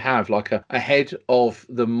them did have like a head of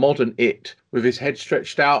the modern It, with his head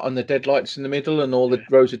stretched out and the deadlights in the middle and all the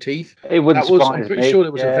rows of teeth. I'm pretty sure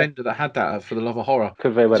there was a vendor that had that for the love of horror.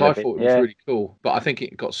 Could very well I thought it was really cool. But I think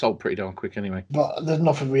it got sold pretty darn quick anyway. But there's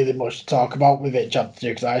nothing really much to talk about with It Chapter 2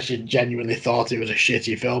 because I actually genuinely thought it was a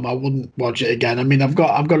shitty film. I wouldn't watch it again. I mean, I've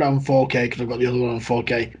got it on 4K because I've got the other one on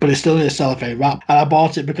 4K, but it's still in a cellophane wrap. And I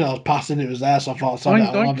bought it because I was passing, it was there, so I thought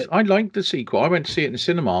I liked the sequel. I went to see it in the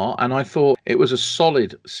cinema and I thought it was a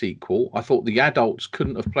solid sequel. I thought the adults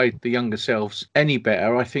couldn't have played the younger selves any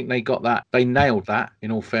better. I think they got that. They nailed that,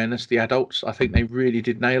 in all fairness, the adults. I think they really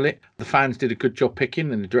did nail it. The fans did a good job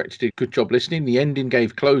picking and the director did a good job listening. The ending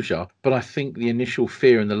gave closure, but I think the initial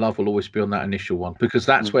fear and the love will always be on that initial one because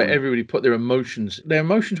that's where everybody put their emotions. Their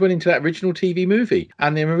emotions went into that original TV movie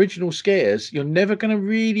and their original scares. You're never going to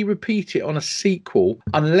really repeat it on a sequel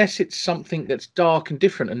unless it's something that's dark and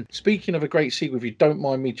different. And speaking of a great sequel, if you don't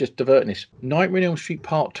mind me just diverting this, Nightmare on Elm Street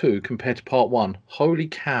Part 2 compared to Part 1, holy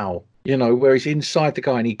cow. You know, where he's inside the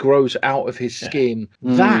guy and he grows out of his skin.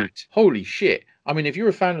 That, holy shit. I mean, if you're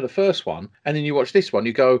a fan of the first one and then you watch this one,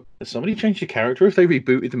 you go, has somebody changed the character if they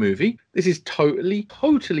rebooted the movie? This is totally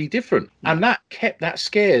different. And that kept that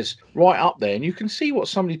scares right up there. And you can see what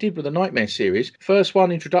somebody did with the Nightmare series. First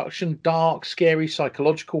one, introduction, dark, scary,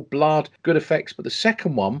 psychological, blood, good effects. But the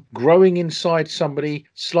second one, growing inside somebody,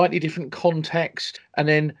 slightly different context. And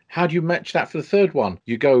then how do you match that for the third one?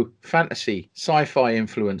 You go fantasy, sci-fi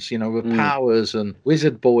influence, with powers and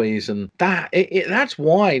wizard boys and that. That's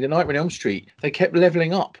why the Nightmare on Elm Street, they kept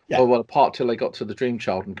leveling up. Yeah. Oh, well, apart till they got to the Dream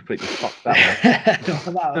Child and completely fucked that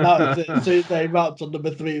one. that was it. As soon as they wrapped on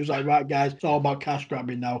number 3, it was like, right, guys, it's all about cash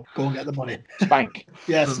grabbing now. Go and get the money. Spank.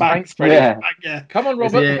 Yeah, spank. Yeah. Spank, yeah. Come on,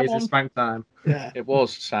 Robert. Come It's on. a spank time. Yeah. It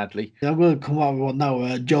was, sadly. I'm going to come out with one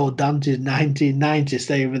now. Joe Dante's 1990,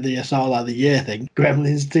 staying with the sort of like the year thing.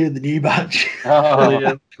 Gremlins 2, the new batch.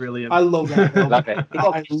 Oh, Brilliant. I love that film. love it. I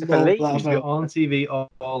love It that used to be film. on TV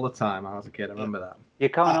all the time. I was a kid. I remember that. You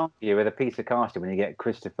can't argue with a piece of casting when you get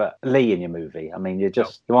Christopher Lee in your movie. I mean, you're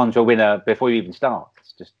just the one to a winner before you even start.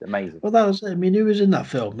 It's just amazing. Well, that was it. I mean, who was in that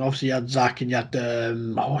film? Obviously, you had Zach and you had,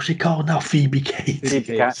 what's she called now? Phoebe Cates.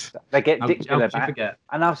 They get Dick Miller back.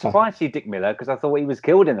 And I'm surprised to see Dick Miller because I thought he was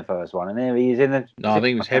killed in the first one. And here he is in the... No, I think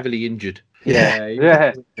he was heavily injured.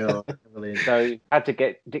 Yeah. Brilliant. So had to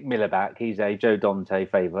get Dick Miller back. He's a Joe Dante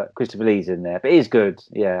favourite. Christopher Lee's in there. But it is good.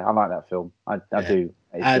 Yeah, I like that film. I do.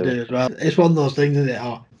 I do as well. It's one of those things, isn't it?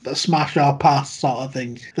 Oh, the smash or pass sort of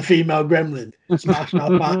thing. The female gremlin. Smash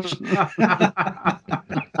or pass.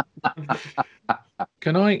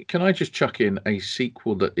 Can I just chuck in a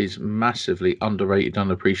sequel that is massively underrated,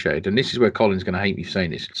 unappreciated? And this is where Colin's going to hate me for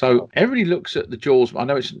saying this. So everybody looks at the Jaws. I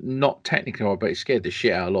know it's not technically right, but it scared the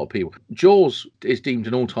shit out of a lot of people. Jaws is deemed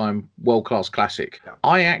an all-time world-class classic. Yeah.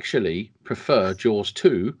 I actually prefer Jaws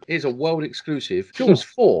 2. It's a world exclusive. Jaws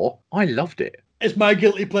 4, I loved it. It's my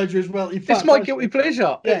guilty pleasure as well. In fact, it's my guilty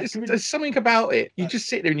pleasure. Yeah, There's something about it. You just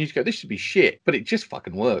sit there and you just go, this should be shit, but it just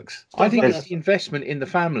fucking works. I think it's the investment in the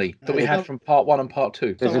family that we had from part 1 and part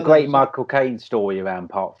 2. There's a great Michael Caine story around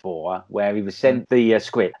part 4 where he was sent the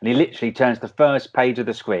script and he literally turns the first page of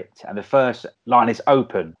the script and the first line is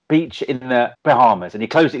open, beach in the Bahamas, and he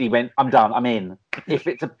closed it and he went, I'm done, I'm in. If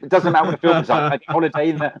it doesn't matter what the film's like, I get holiday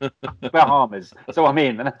in the Bahamas, so I'm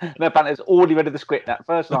in. And apparently it's already read the script, that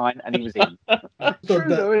first line, and he was in. True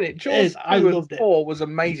though, isn't it? Jaws 2 and 4 was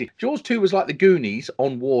amazing. Jaws 2 was like the Goonies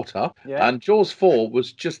on water, and Jaws 4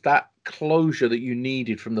 was just that closure that you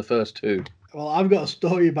needed from the first two. Well, I've got a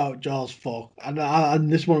story about Jaws 4,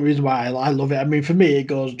 and this is one reason why I love it. I mean, for me, it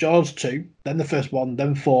goes Jaws 2, then the first one,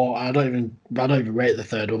 then 4. And I don't even rate the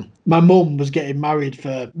third one. My mum was getting married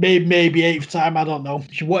for maybe 8th time, I don't know.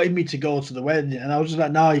 She wanted me to go to the wedding, and I was just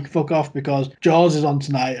like, no, you can fuck off because Jaws is on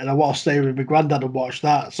tonight, and I want to stay with my granddad and watch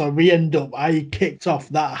that. So I kicked off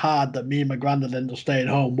that hard that me and my granddad ended up staying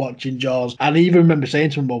home watching Jaws. And I even remember saying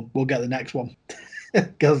to my mum, we'll get the next one.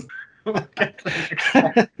 Because I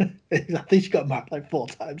think she got married like 4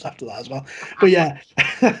 times after that as well. But yeah,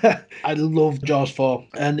 I love Jaws 4,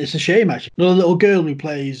 and it's a shame actually. The little girl who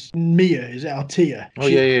plays Mia, is it Altia? Oh,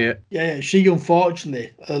 yeah. Yeah, she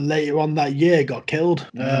unfortunately later on that year got killed.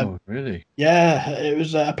 Oh, really? Yeah, it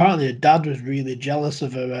was apparently her dad was really jealous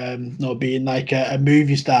of her not being like a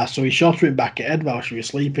movie star, so he shot her in back of her head while she was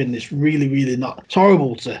sleeping. It's really not. It's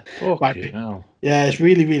horrible to. Yeah, it's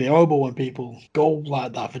really horrible when people go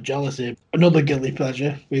like that for jealousy. Another guilty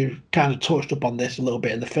pleasure, we've kind of touched upon this a little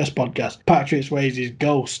bit in the first podcast, Patrick Swayze's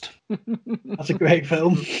Ghost. That's a great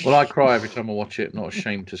film. Well, I cry every time I watch it. Not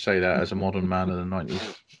ashamed to say that as a modern man of the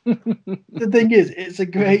 90s. The thing is, it's a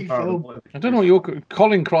great film. I don't know what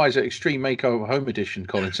Colin cries at Extreme Makeover Home Edition,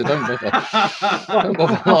 Colin, so don't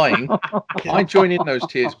bother lying. I join in those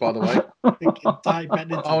tears, by the way.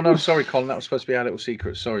 Oh, no, sorry, Colin, that was supposed to be our little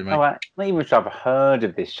secret. Sorry, mate. Not even sure I've heard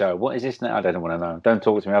of this show. What is this now? I don't want to know. Don't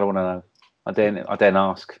talk to me. I don't want to know. I daren't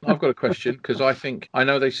ask. I've got a question, because I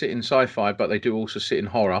know they sit in sci-fi, but they do also sit in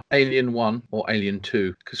horror. Alien 1 or Alien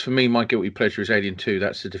 2? Because for me, my guilty pleasure is Alien 2.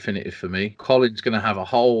 That's the definitive for me. Colin's going to have a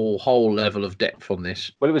whole level of depth on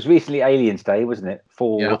this. Well, it was recently Aliens Day, wasn't it?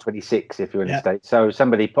 4/26, if you're in the States. So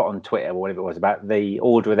somebody put on Twitter or whatever it was about the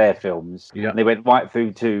order of their films. Yeah. And they went right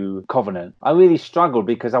through to Covenant. I really struggled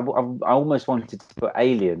because I almost wanted to put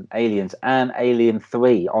Aliens and Alien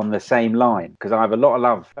 3 on the same line, because I have a lot of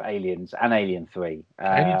love for Aliens and Alien 3.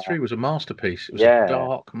 Alien 3 was a masterpiece. It was a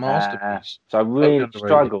dark masterpiece. So I really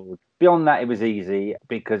struggled. Beyond that, it was easy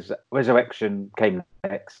because Resurrection came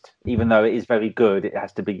next. Even though it is very good, it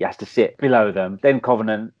has to sit below them. Then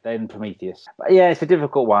Covenant, then Prometheus. But yeah, it's a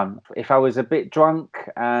difficult one. If I was a bit drunk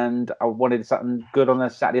and I wanted something good on a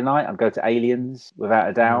Saturday night, I'd go to Aliens without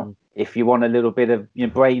a doubt. if you want a little bit of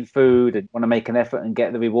brain food and want to make an effort and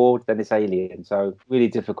get the reward, then it's Alien. So really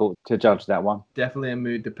difficult to judge that one. Definitely a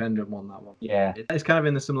mood dependent one, that one. Yeah. It's kind of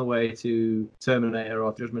in a similar way to Terminator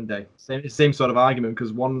or Judgment Day. Same sort of argument,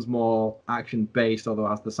 because one's more action based, although it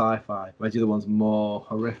has the sci-fi, whereas the other one's more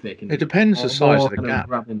horrific. And it depends the size of the gap.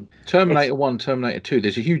 Grabbing. Terminator 1, Terminator 2,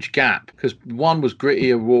 there's a huge gap because one was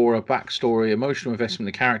grittier, rawer, backstory, emotional investment in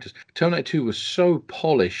the characters. Terminator 2 was so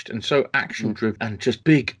polished and so action driven and just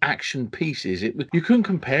big action pieces. You couldn't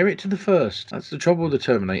compare it to the first. That's the trouble with the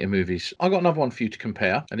Terminator movies. I got another one for you to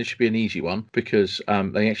compare, and it should be an easy one because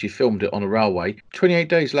they actually filmed it on a railway. 28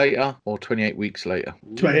 days later or 28 weeks later?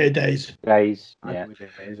 28 days. Yeah.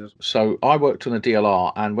 So I worked on a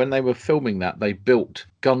DLR, and when they were filming that, they built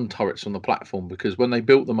gun turrets on the platform, because when they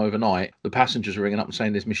built them overnight, the passengers were ringing up and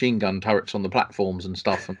saying there's machine gun turrets on the platforms and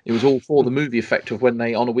stuff, and it was all for the movie effect of when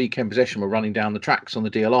they on a weekend possession were running down the tracks on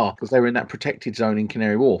the DLR, because they were in that protected zone in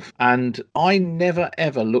Canary Wharf. And I never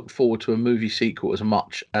ever looked forward to a movie sequel as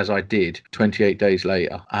much as I did 28 Days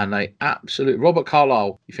Later. And they absolutely, Robert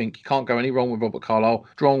Carlyle, you think you can't go any wrong with Robert Carlyle,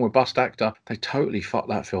 strong, robust actor, they totally fucked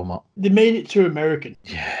that film up. They made it too American.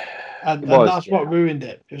 Yeah. And that's what ruined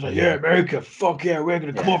it. It was like, yeah, America, fuck yeah, we're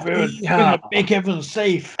going to come over here and we're going to make everyone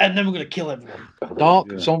safe, and then we're going to kill everyone. Dark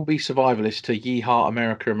zombie survivalist to yeehaw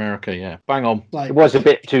America, America, yeah. Bang on. Like, it was a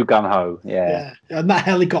bit too gung-ho, yeah. And that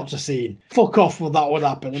helicopter scene, fuck off when that would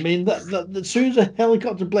happen. I mean, as soon as a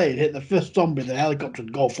helicopter blade hit the first zombie, the helicopter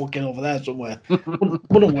would go fucking over there somewhere.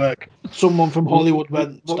 Wouldn't work. Someone from Hollywood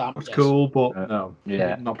went, stamp. That's cool, but no.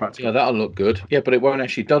 Yeah. Not practical. Yeah, that'll look good. Yeah, but it won't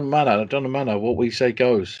actually. Doesn't matter what we say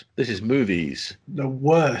goes. This is movies. The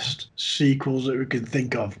worst sequels that we can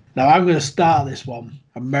think of. Now, I'm going to start this one.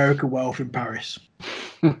 American Wealth in Paris.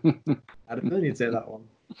 I don't know you'd say that one.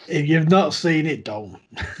 If you've not seen it, don't.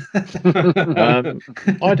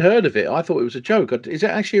 I'd heard of it. I thought it was a joke. Is it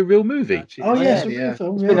actually a real movie? Oh, yeah, it's a real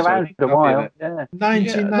film. It's been around for a while. Yeah.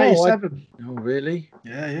 1997. Oh, really?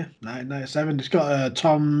 Yeah. 1997. It's got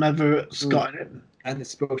Tom Everett Scott in it. And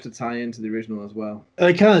it's supposed to tie into the original as well.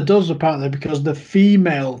 It kind of does, apparently, because the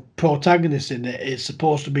female protagonist in it is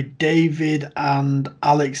supposed to be David and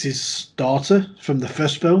Alex's daughter from the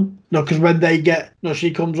first film. No, because when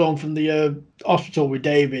she comes home from the hospital with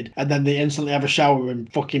David, and then they instantly have a shower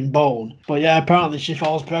and fucking bone. But yeah, apparently she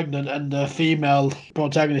falls pregnant, and the female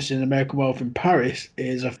protagonist in American Wealth in Paris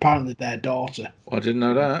is apparently their daughter. I didn't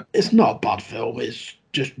know that. It's not a bad film. It's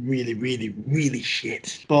just really, really, really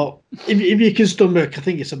shit. But if you can stomach, I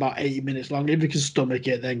think it's about 80 minutes long. If you can stomach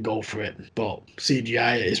it, then go for it. But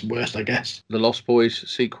CGI is worst, I guess. The Lost Boys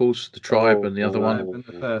sequels, The Tribe and the other one. And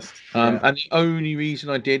the first. And the only reason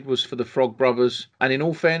I did was for the Frog Brothers. And in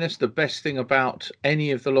all fairness, the best thing about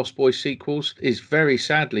any of the Lost Boys sequels is very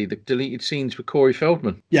sadly the deleted scenes with Corey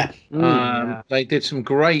Feldman. Yeah. They did some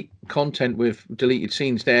great content with deleted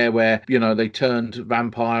scenes there where, they turned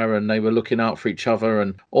vampire and they were looking out for each other,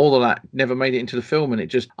 and all of that never made it into the film.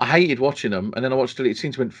 And I hated watching them. And then I watched deleted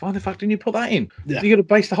scenes and went, why the fuck didn't you put that in? Yeah. You could have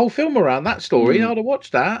based the whole film around that story. I'd have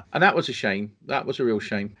watched that. And that was a shame. That was a real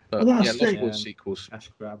shame. But Lost Boys sequels.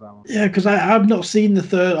 Yeah, because I've not seen the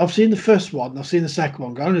third. I've seen the first one. I've seen the second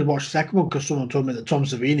one. I only watched the second one because someone told me that Tom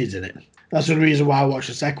Savini's in it. That's the reason why I watched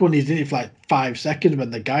the second one. He's in it for like 5 seconds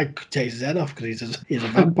when the guy takes his head off because he's a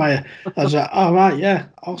vampire. I was like, oh, right, yeah.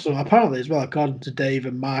 Also, apparently as well, according to Dave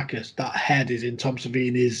and Marcus, that head is in Tom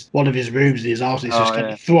Savini's, one of his rooms in his house. It's just kind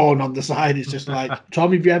of thrown on the side. It's just like,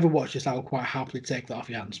 Tom, if you ever watch this, I will quite happily take that off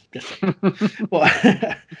your hands. Just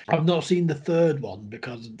but I've not seen the third one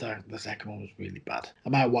because the second one was really bad. I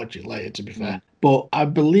might watch it later, to be fair. But I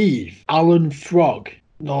believe Alan Frog,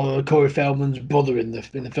 Corey Feldman's brother in the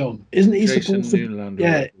film, isn't he Jason supposed to?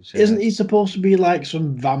 Newlander, Isn't he supposed to be like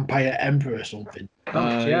some vampire emperor or something?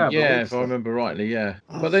 If I remember rightly, yeah.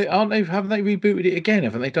 But haven't they rebooted it again?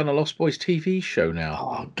 Haven't they done a Lost Boys TV show now?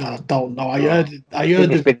 Oh God, I don't know. I heard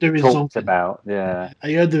they were doing something about. Yeah,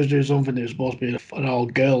 I heard they was doing something. It was supposed to be an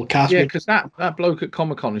old girl cast. Yeah, because that bloke at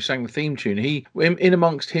Comic-Con who sang the theme tune, he in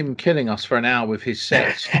amongst him killing us for an hour with his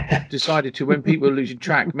sets, decided to, when people were losing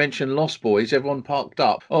track, mention Lost Boys. Everyone parked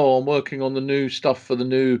up. Oh, I'm working on the new stuff for the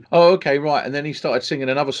new. Oh, okay, right. And then he started singing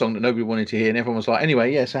another song that nobody wanted to hear, and everyone was like,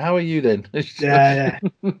 "Anyway, yeah. So how are you then?" Yeah.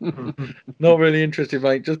 Not really interested,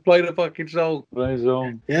 mate. Just play the fucking song. Play the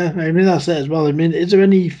song. Yeah, I mean that's it as well. I mean, is there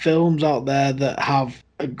any films out there that have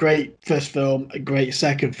a great first film, a great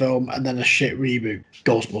second film, and then a shit reboot.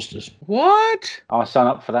 Ghostbusters. What? I'll sign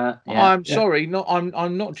up for that. Yeah. I'm sorry,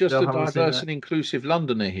 I'm not just Still a haven't seen diverse it. and inclusive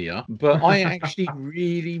Londoner here, but I actually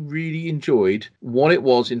really enjoyed what it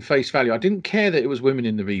was in face value. I didn't care that it was women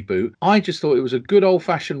in the reboot. I just thought it was a good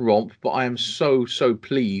old-fashioned romp, but I am so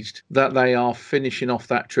pleased that they are finishing off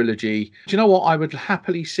that trilogy. Do you know what? I would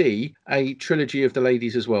happily see a trilogy of the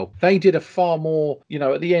ladies as well. They did a far more,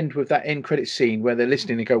 at the end with that end credit scene where they're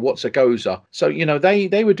listening and go, "What's a gozer?" So,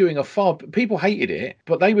 they were doing people hated it,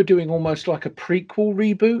 but they were doing almost like a prequel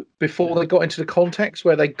reboot before they got into the context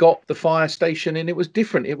where they got the fire station, and it was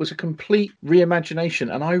different. It was a complete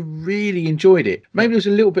reimagination, and I really enjoyed it. Maybe there was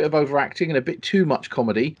a little bit of overacting and a bit too much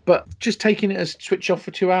comedy, but just taking it as switch off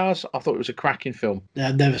for 2 hours, I thought it was a cracking film. Yeah,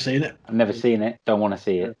 I've never seen it. I've never seen it. Don't want to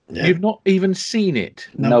see it. Yeah. You've not even seen it?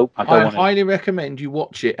 Nope. I highly recommend you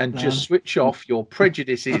watch it and just switch off your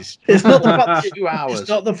prejudices. It's not the fact that 2 hours. It's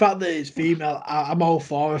not the fact that it's female. I'm all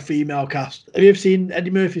for a female cast. Have you ever seen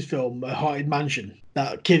Eddie Murphy's film, Haunted Mansion?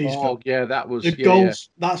 That kiddies film. Yeah, that was the ghosts.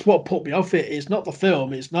 That's what put me off it. It's not the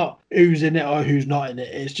film. It's not who's in it or who's not in it.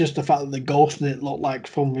 It's just the fact that the ghost in it looked like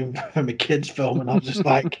from a kid's film, and I'm just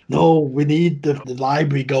like, no, we need the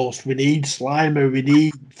library ghost. We need Slimer. We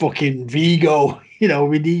need fucking Vigo.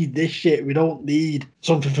 We need this shit. We don't need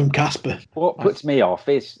something from Casper. What puts me off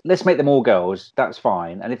is, let's make them all girls. That's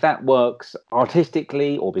fine. And if that works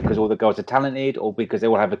artistically, or because all the girls are talented, or because they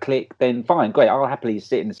all have a click, then fine, great. I'll happily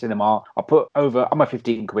sit in the cinema. I'll put over, I'm a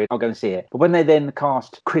 15 quid. I'll go and see it. But when they then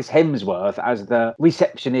cast Chris Hemsworth as the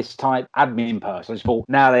receptionist type admin person, I just thought,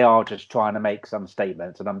 now they are just trying to make some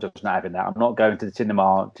statements, and I'm just not having that. I'm not going to the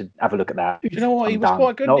cinema to have a look at that. You know what? He was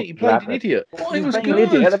quite good. He played an idiot. He was good. An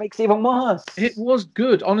idiot. That makes it even worse. It was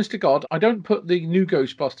good. Honest to God, I don't put the new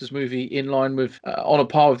Ghostbusters movie in line with on a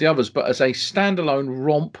par with the others, but as a standalone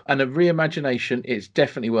romp and a reimagination, it's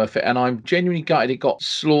definitely worth it. And I'm genuinely gutted it got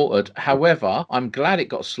slaughtered. However, I'm glad it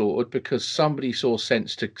got slaughtered because somebody saw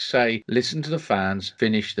sense to say, listen to the fans,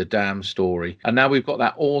 finish the damn story. And now we've got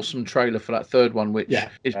that awesome trailer for that third one, which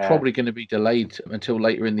is probably going to be delayed until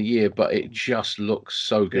later in the year, but it just looks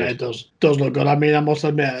so good. Yeah, it does look good. I mean, I must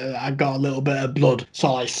admit, I got a little bit of blood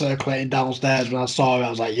circulating downstairs when I saw it. I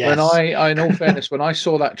was like, yes. In all fairness, when I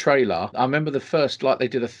saw that trailer, I remember the first, they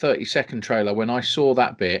did a 30-second trailer. When I saw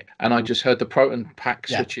that bit and I just heard the proton pack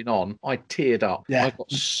switching on, I teared up. Yeah. I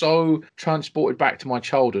got so transported back to my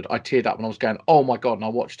childhood. I teared up and I was going, oh my God. And I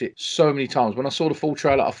watched it so many times. When I saw the full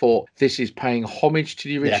trailer, I thought, this is paying homage to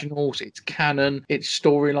the originals. It's canon, it's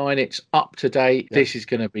storyline, it's up to date. This is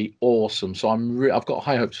going to be awesome. So I've got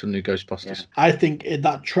high hopes for the new Ghostbusters. Yeah. I think in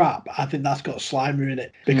that trap, that's got Slimer in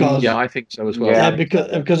it. Because I think so as well. Yeah,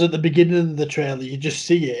 because at the beginning of the trailer, you just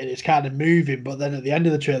see it and it's kind of moving, but then at the end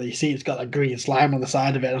of the trailer, you see it's got a green slime on the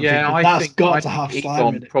side of it. I think got to have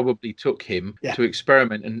slime in it. Probably took him to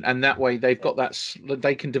experiment, and that way they've got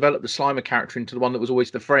they can develop the Slimer character into the one that was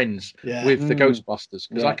always the friends with the Ghostbusters.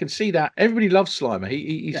 Because I can see that everybody loves Slimer.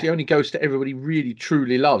 He's the only ghost that everybody really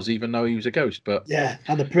truly loves, even though he was a ghost. But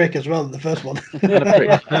and a prick as well in the first one. And a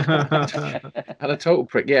prick. And a total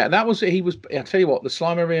prick. Yeah, that was he was. I tell you what, the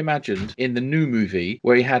Slimer reimagined in the new movie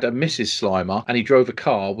where he had a Mrs. Slimer and he drove a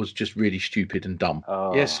car was just really stupid and dumb.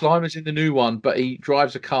 Yeah, Slimer's in the new one, but he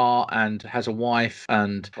drives a car and has a wife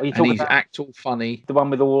and he's act all funny. The one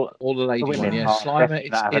with all the ladies on. Yeah, Slimer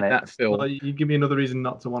is in that film. Well, you give me another reason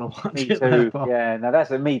not to want to watch Me it. Too. Yeah, now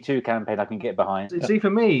that's a Me Too campaign I can get behind. See, for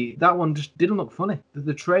me, that one just didn't look funny.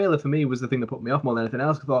 The trailer for me was the thing that put me off more than anything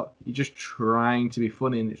else. I thought, you're just trying to be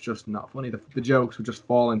funny and it's just not funny. The jokes were just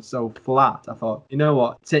falling so flat. I thought, you know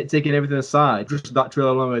what, taking everything aside, just that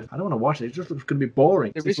trailer alone, I don't want to watch it. It just looks going to be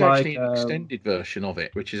boring. There is actually an extended version of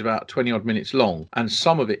it, which is about 20 odd minutes long, and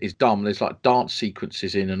some of it is dumb. There's like dance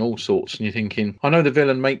sequences in and all sorts, and you're thinking, I know the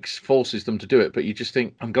villain forces them to do it, but you just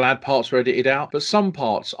think, I'm glad parts were edited out. But some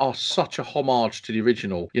parts are such a homage to the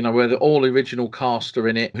original, where the all original cast are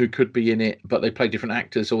in it, who could be in it, but they play different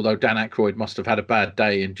actors, although Dan Aykroyd must have had a bad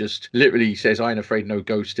day and just literally says, I ain't afraid no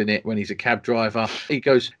ghost in it when he's a cab driver. He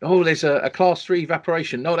goes, oh, there's a class 3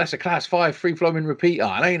 evaporation. No, that's a class 5 free-flowing repeater.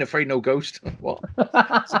 I ain't afraid no ghost. What?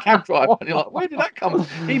 It's a cab driver. And you're like, where did that come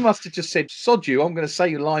from? He must have just said, sod you, I'm going to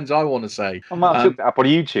say the lines I want to say. I might have looked that up on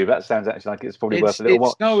YouTube. That sounds actually like it's probably worth a little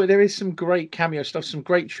watch. No, there is some great cameo stuff, some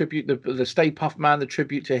great tribute. The Stay Puft Man, the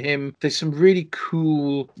tribute to him. There's some really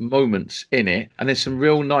cool moments in it, and there's some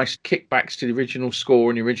real nice kickbacks to the original score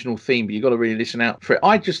and the original theme, but you've got to really listen out for it.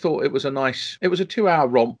 I just thought it was a 2-hour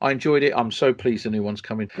romp. I enjoyed it. I'm so pleased the new one's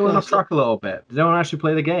coming. Going off track a little bit. Did anyone actually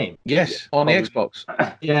play the game? Yes. Yes, on the Xbox.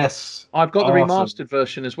 Yes. I've got the Awesome. remastered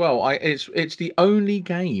version as well. It's the only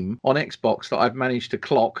game on Xbox that I've managed to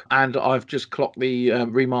clock, and I've just clocked the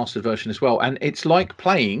remastered version as well. And it's like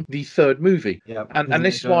playing the third movie. Yeah. And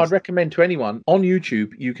this is why I'd recommend to anyone on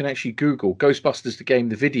YouTube, you can actually Google Ghostbusters the game,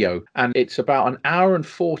 the video, and it's about an hour and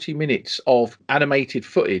 40 minutes of animated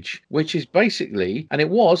footage, which is basically, and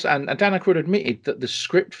Dan Aykroyd admitted that the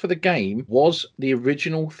script for the game was the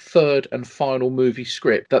original third and final movie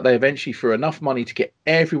script that they eventually threw enough money to get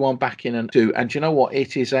everyone back in and do. And do you know what?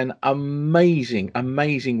 It is an amazing,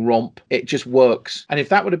 amazing romp. It just works. And if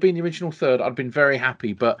that would have been the original third, I'd been very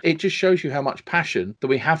happy. But it just shows you how much passion that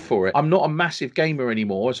we have for it. I'm not a massive gamer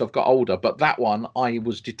anymore as I've got older, but that one I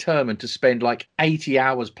was determined to spend like 80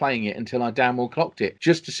 hours playing it until I damn well clocked it,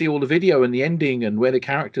 just to see all the video and the ending and where the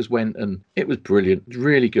characters went. And it was brilliant,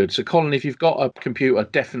 really good. So Colin, if you've got a computer,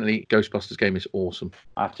 definitely Ghostbusters game is awesome.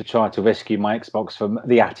 I have to try to rescue my Xbox from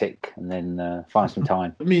the attic and then find some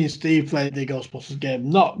time. Me and Steve play the Ghostbusters game,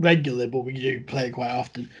 not regularly, but we do play it quite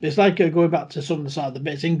often. It's like going back to some of the side of the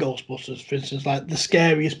bits in Ghostbusters, for instance, like the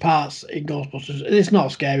scariest parts in Ghostbusters. And it's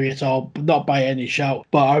not scary at all, but not by any shout.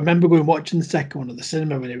 But I remember going watching the second one at the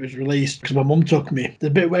cinema when it was released because my mum took me. The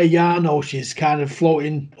bit where Yarno, she's kind of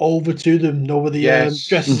floating over to them, over the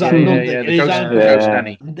dresses at the ghost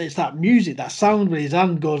nanny. It's that music, that sound when his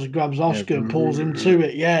hand goes and grabs Oscar and pulls him to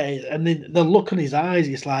it. Yeah, and then the look on his eyes,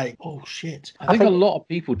 it's like, oh shit. I think a lot of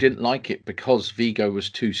people didn't like it because Vigo was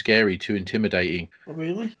too scary, too intimidating. Oh,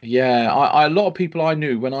 really? Yeah, a lot of people I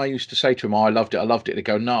knew, when I used to say to them, I loved it, they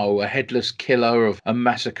go, no, a headless killer of a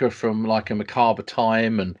massacre from like a macabre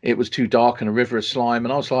time, and it was too dark and a river of slime,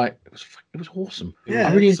 and I was like, it was awesome. Yeah,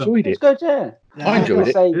 I really enjoyed it. It's good, yeah. I enjoyed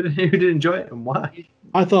it. Who did enjoy it and why?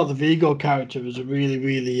 I thought the Vigo character was a really,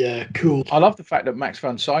 really cool. I love the fact that Max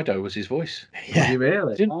von Sydow was his voice. Yeah, you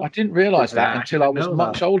really? I didn't realise that until I was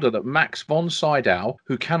much older, that Max von Sydow,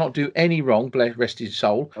 who cannot do any wrong, rest his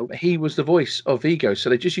soul, he was the voice of Vigo. So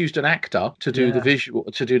they just used an actor to do the visual,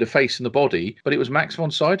 to do the face and the body, but it was Max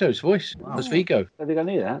von Sydow's voice as Vigo. I think I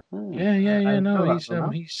knew that. Oh. Yeah. No,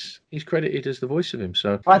 he's credited as the voice of him.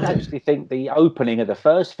 So I actually think the opening of the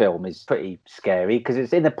first film is pretty scary because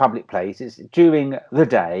it's in a public place. It's during the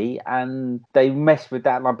day, and they mess with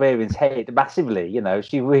that librarian's head massively. You know,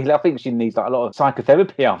 I think she needs like a lot of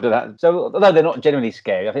psychotherapy after that. So although they're not generally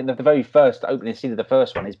scary, I think the very first opening scene of the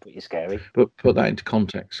first one is pretty scary. But put that into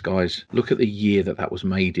context, guys. Look at the year that was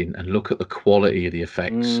made in, and look at the quality of the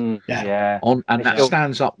effects. That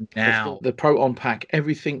stands up now. The proton pack,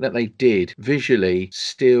 everything that they did visually,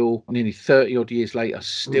 still nearly 30 odd years later,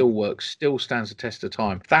 still works, still stands the test of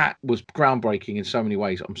time. That was groundbreaking in so many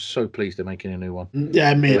ways. I'm so pleased they're making a new one.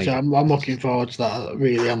 Yeah, me too. I'm looking forward to that.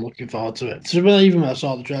 Really, I'm looking forward to it. So even when I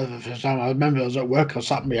saw the trailer for the first time, I remember I was at work. I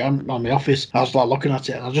sat on my office. I was like looking at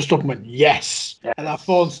it, and I just looked and went, yes. And I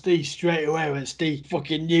phoned Steve straight away when Steve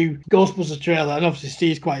fucking knew Ghostbusters trailer. And obviously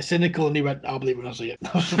Steve's quite cynical, and he went, I'll believe when I see it.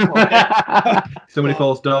 So many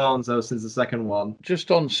false dawns though since the second one. Just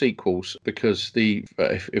on sequels, because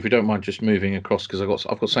if we don't mind just moving across, because I've got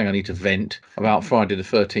something I need to vent about Friday the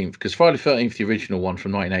 13th, because Friday the 13th, the original one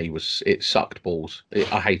from 1980, it sucked balls.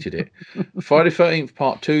 I hated it. Friday the 13th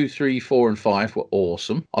part 2, 3, 4 and 5 were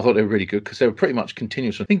awesome. I thought they were really good because they were pretty much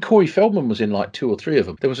continuous. I think Corey Feldman was in like 2 or 3 of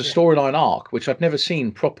them. There was a storyline arc which I'd never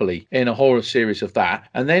seen properly in a horror series of that,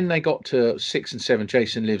 and then they got to 6 and 7,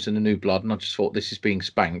 Jason Lives and the New Blood, and I just thought, this is being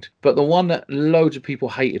spanked. But the one that loads of people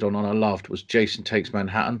hated on and I loved was Jason Takes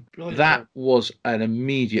Manhattan. Brilliant. That was an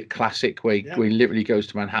immediate classic where he literally goes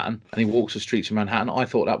to Manhattan and he walks the streets of Manhattan. I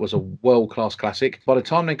thought that was a world-class classic. By the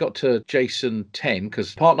time they got to Jason 10,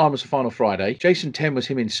 because part 9 was the final Friday, Jason 10 was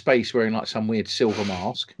him in space wearing like some weird silver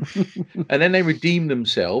mask. And then they redeemed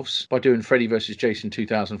themselves by doing Freddy vs. Jason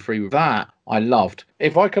 2003. That I loved.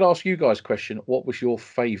 If I could ask you guys a question, what was your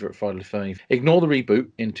favourite Friday the 13th? Ignore the reboot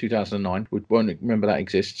in 2009. We won't remember that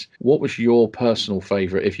exists. What was your personal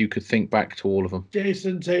favourite if you could think back to all of them?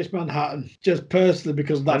 Jason Takes Manhattan. Just personally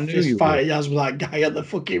because of that fist fight he has with that guy at the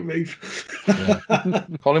fucking roof. Yeah.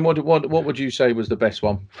 Colin, what would you say was the best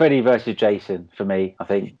one? Freddy versus Jason for me, I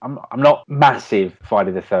think. I'm not massive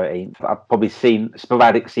Friday the 13th. I've probably seen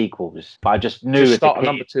sporadic sequels, but I just knew just start at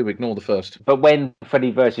number 2, ignore the first. But when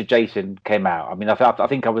Freddy versus Jason came out, I mean, I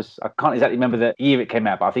think I can't exactly remember the year it came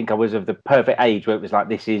out, but I think I was of the perfect age where it was like,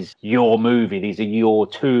 this is your movie. These are your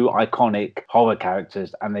 2 iconic horror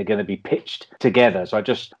characters and they're going to be pitched together. So I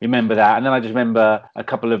just remember that. And then I just remember a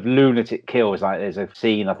couple of lunatic kills. Like there's a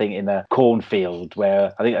scene, I think, in a cornfield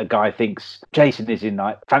where I think a guy thinks Jason is in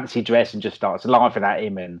like fancy dress and just starts laughing at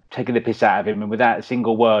him and taking the piss out of him. And without a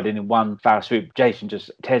single word and in one foul swoop, Jason just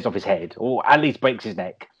tears off his head or at least breaks his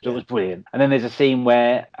neck. It was brilliant. And then there's a scene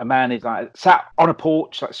where a man is like sat on a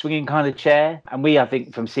porch, like swinging kind of chair. And we, I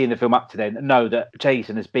think, from seeing the film up to then, know that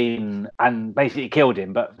Jason has been and basically killed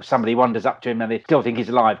him. But somebody wanders up to him and they still think he's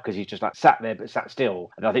alive because he's just like sat there but sat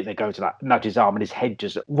still. And I think they go to like nudge his arm and his head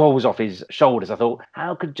just rolls off his shoulders. I thought,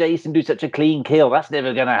 how could Jason do such a clean kill? That's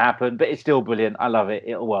never going to happen. But it's still brilliant. I love it.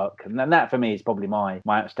 It'll work. And then that for me is probably my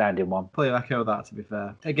outstanding one. Probably echo that, to be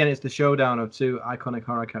fair. Again, it's the showdown of two iconic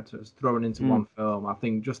horror characters thrown into one film. I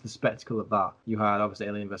think just the spectacle of that. You had obviously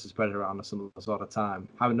Alien vs Predator around a similar sort of time.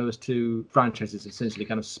 Having those two franchises essentially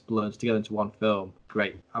kind of splurged together into one film.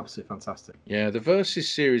 Great, absolutely fantastic. Yeah, the Versus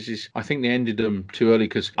series is, I think they ended them too early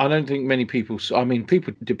because I don't think many people,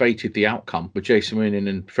 people debated the outcome with Jason winning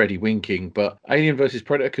and Freddy winking, but Alien vs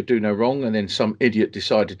Predator could do no wrong, and then some idiot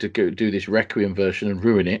decided to go do this Requiem version and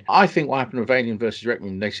ruin it. I think what happened with Alien vs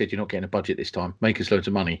Requiem, they said, you're not getting a budget this time, make us loads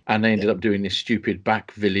of money, and they ended up doing this stupid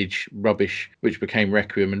back village rubbish, which became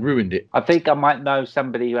Requiem and ruined it. I think I might know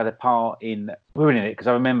somebody who had a part in ruining it, because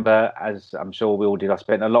I remember, as I'm sure we all did, I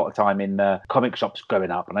spent a lot of time in comic shops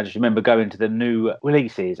growing up, and I just remember going to the new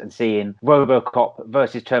releases and seeing RoboCop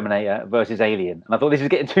versus Terminator versus Alien, and I thought, this is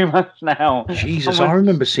getting too much now. Jesus, I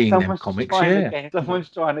remember seeing them comics, someone's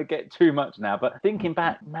trying to get too much now, but thinking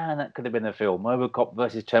back, man, that could have been a film. RoboCop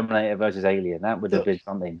versus Terminator versus Alien, that would have been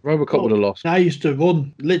something. RoboCop would have lost. I used to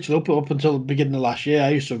run, literally up until the beginning of last year, I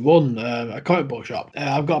used to run a comic book shop.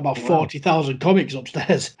 I've got about 40,000 comics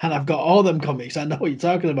upstairs, and I've got all them comics. I know what you're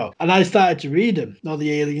talking about. And I started to read them. All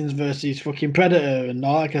the Aliens versus fucking Predator and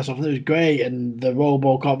all that kind of stuff. And it was great. And the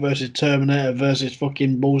RoboCop versus Terminator versus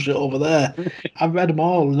fucking bullshit over there. I've read them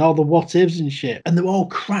all and all the what ifs and shit. And they're all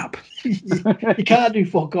crap. You can't do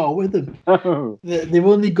fuck all with them. Oh. They're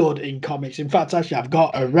only good in comics. In fact, actually, I've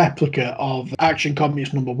got a replica of Action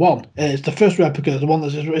Comics #1. It's the first replica, the one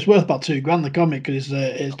that's it's worth about $2,000 the comic, because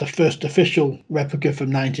it's the first official replica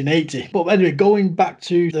from 1980. But anyway, going back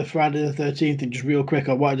to the Friday the 13th thing, just real quick,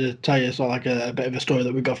 I wanted to tell you sort of like a bit of a story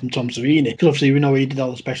that we got from Tom Savini, because obviously we know he did all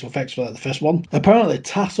the special effects for the first one. Apparently,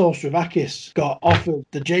 Tassos Stravakis got offered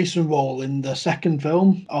the Jason role in the second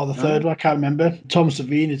film or the third one, I can't remember. Tom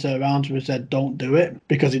Savini turned around to him and said, don't do it,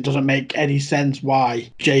 because it doesn't make any sense why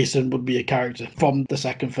Jason would be a character from the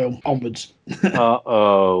second film onwards.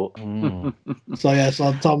 So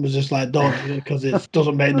Tom was just like, don't do it, because it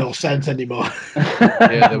doesn't make no sense anymore.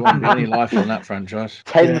 Yeah, there won't be any life on that franchise.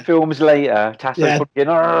 10 films later,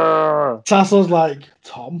 Tasso's like,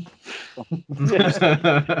 Tom,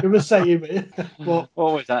 it was saying it. But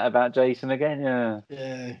what was that about Jason again?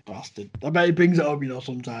 Yeah, bastard. I bet he brings it up,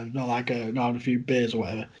 sometimes, not like not a few beers or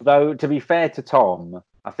whatever. Though, to be fair to Tom,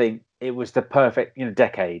 I think it was the perfect,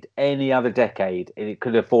 decade. Any other decade, it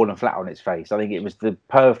could have fallen flat on its face. I think it was the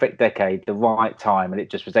perfect decade, the right time, and it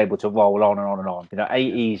just was able to roll on and on and on.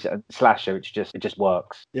 80s and slasher, it just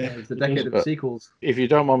works. Yeah, it's the decade of sequels. If you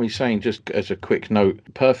don't mind me saying, just as a quick note,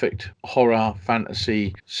 perfect horror,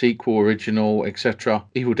 fantasy, sequel, original, etc.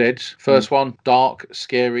 Evil Dead's first one, dark,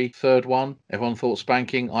 scary. Third one, everyone thought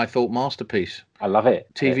spanking. I thought masterpiece. I love it.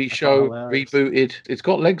 TV show, rebooted. It's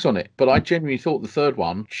got legs on it. But I genuinely thought the third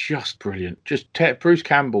one, just brilliant. Just Bruce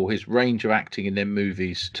Campbell, his range of acting in them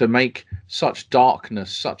movies, to make such darkness,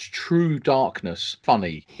 such true darkness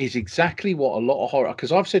funny, is exactly what a lot of horror...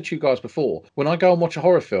 Because I've said to you guys before, when I go and watch a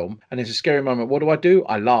horror film and there's a scary moment, what do?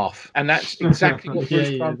 I laugh. And that's exactly what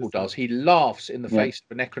Bruce Campbell does. He laughs in the face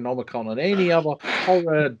of a Necronomicon and any other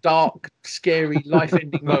horror, dark, scary,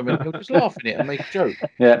 life-ending moment. He'll just laugh in it and make a joke.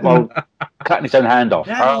 Yeah, well... cutting his own hand off.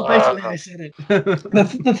 Yeah, basically, I said it.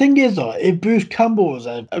 The thing is, though, if Bruce Campbell was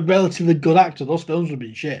a relatively good actor, those films would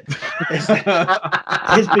be shit. It's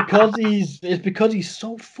because he's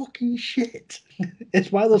so fucking shit.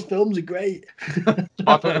 It's why those films are great.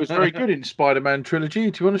 I thought it was very good in Spider-Man trilogy,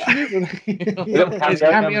 to be honest with you. His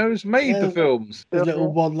cameos made the films. His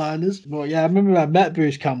little one-liners. But yeah, I remember I met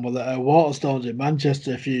Bruce Campbell at Waterstones in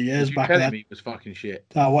Manchester a few years back. Telling me it was fucking shit.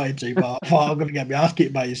 I wanted to, but I thought I'm going to get my ass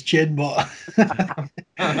kicked by his chin, but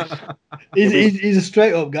he's a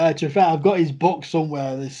straight-up guy. To be fair, I've got his book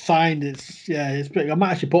somewhere. It's signed. It's pretty. I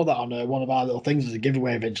might actually put that on one of our little things as a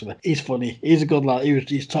giveaway eventually. He's funny. He's a good lad.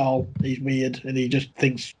 He's tall. He's weird. And he just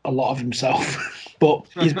thinks a lot of himself. But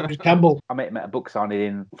he's Bruce Campbell. I met him at a book signing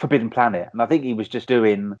in Forbidden Planet, and I think he was just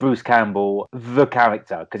doing Bruce Campbell, the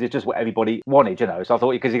character, because it's just what everybody wanted, So I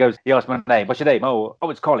thought, because he asked my name. What's your name? Oh,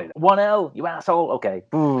 it's Colin. 1L, you asshole. Okay.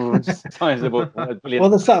 Signs the book. Brilliant. Well,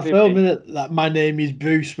 there's that film, isn't it? Like My Name is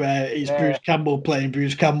Bruce, where it's Bruce Campbell playing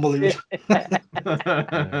Bruce Campbell. So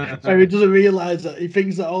he doesn't realise that he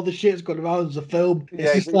thinks that all the shit's going around as a film.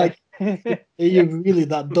 It's just like Are you really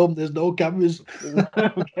that dumb? There's no cameras.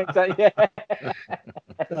 Yeah.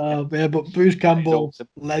 Yeah, but Bruce Campbell, awesome.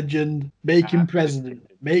 legend. Make him president.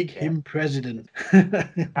 Make him president.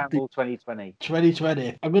 Campbell 2020.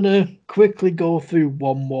 2020. I'm gonna quickly go through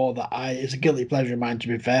one more that it's a guilty pleasure of mine, to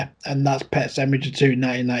be fair, and that's Pet Sematary 2,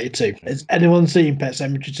 1992. Has anyone seen Pet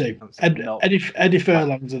Sematary 2? No. Eddie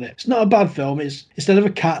Furlong's in it. It's not a bad film. It's instead of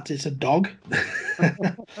a cat, it's a dog.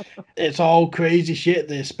 It's all crazy shit.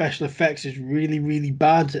 The special effects is really, really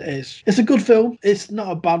bad. It's a good film. It's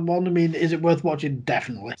not a bad one. I mean, is it worth watching?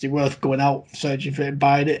 Definitely. Is it worth going out searching for it and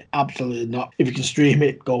buying it? Absolutely not. If you can stream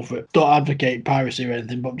it, go for it. Don't advocate piracy or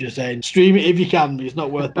anything, but I'm just saying, stream it if you can. But it's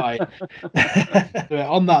not worth buying.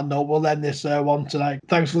 On that note, we'll end this one tonight.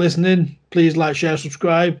 Thanks for listening. Please like, share,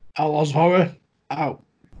 subscribe. Outlaws of Horror out.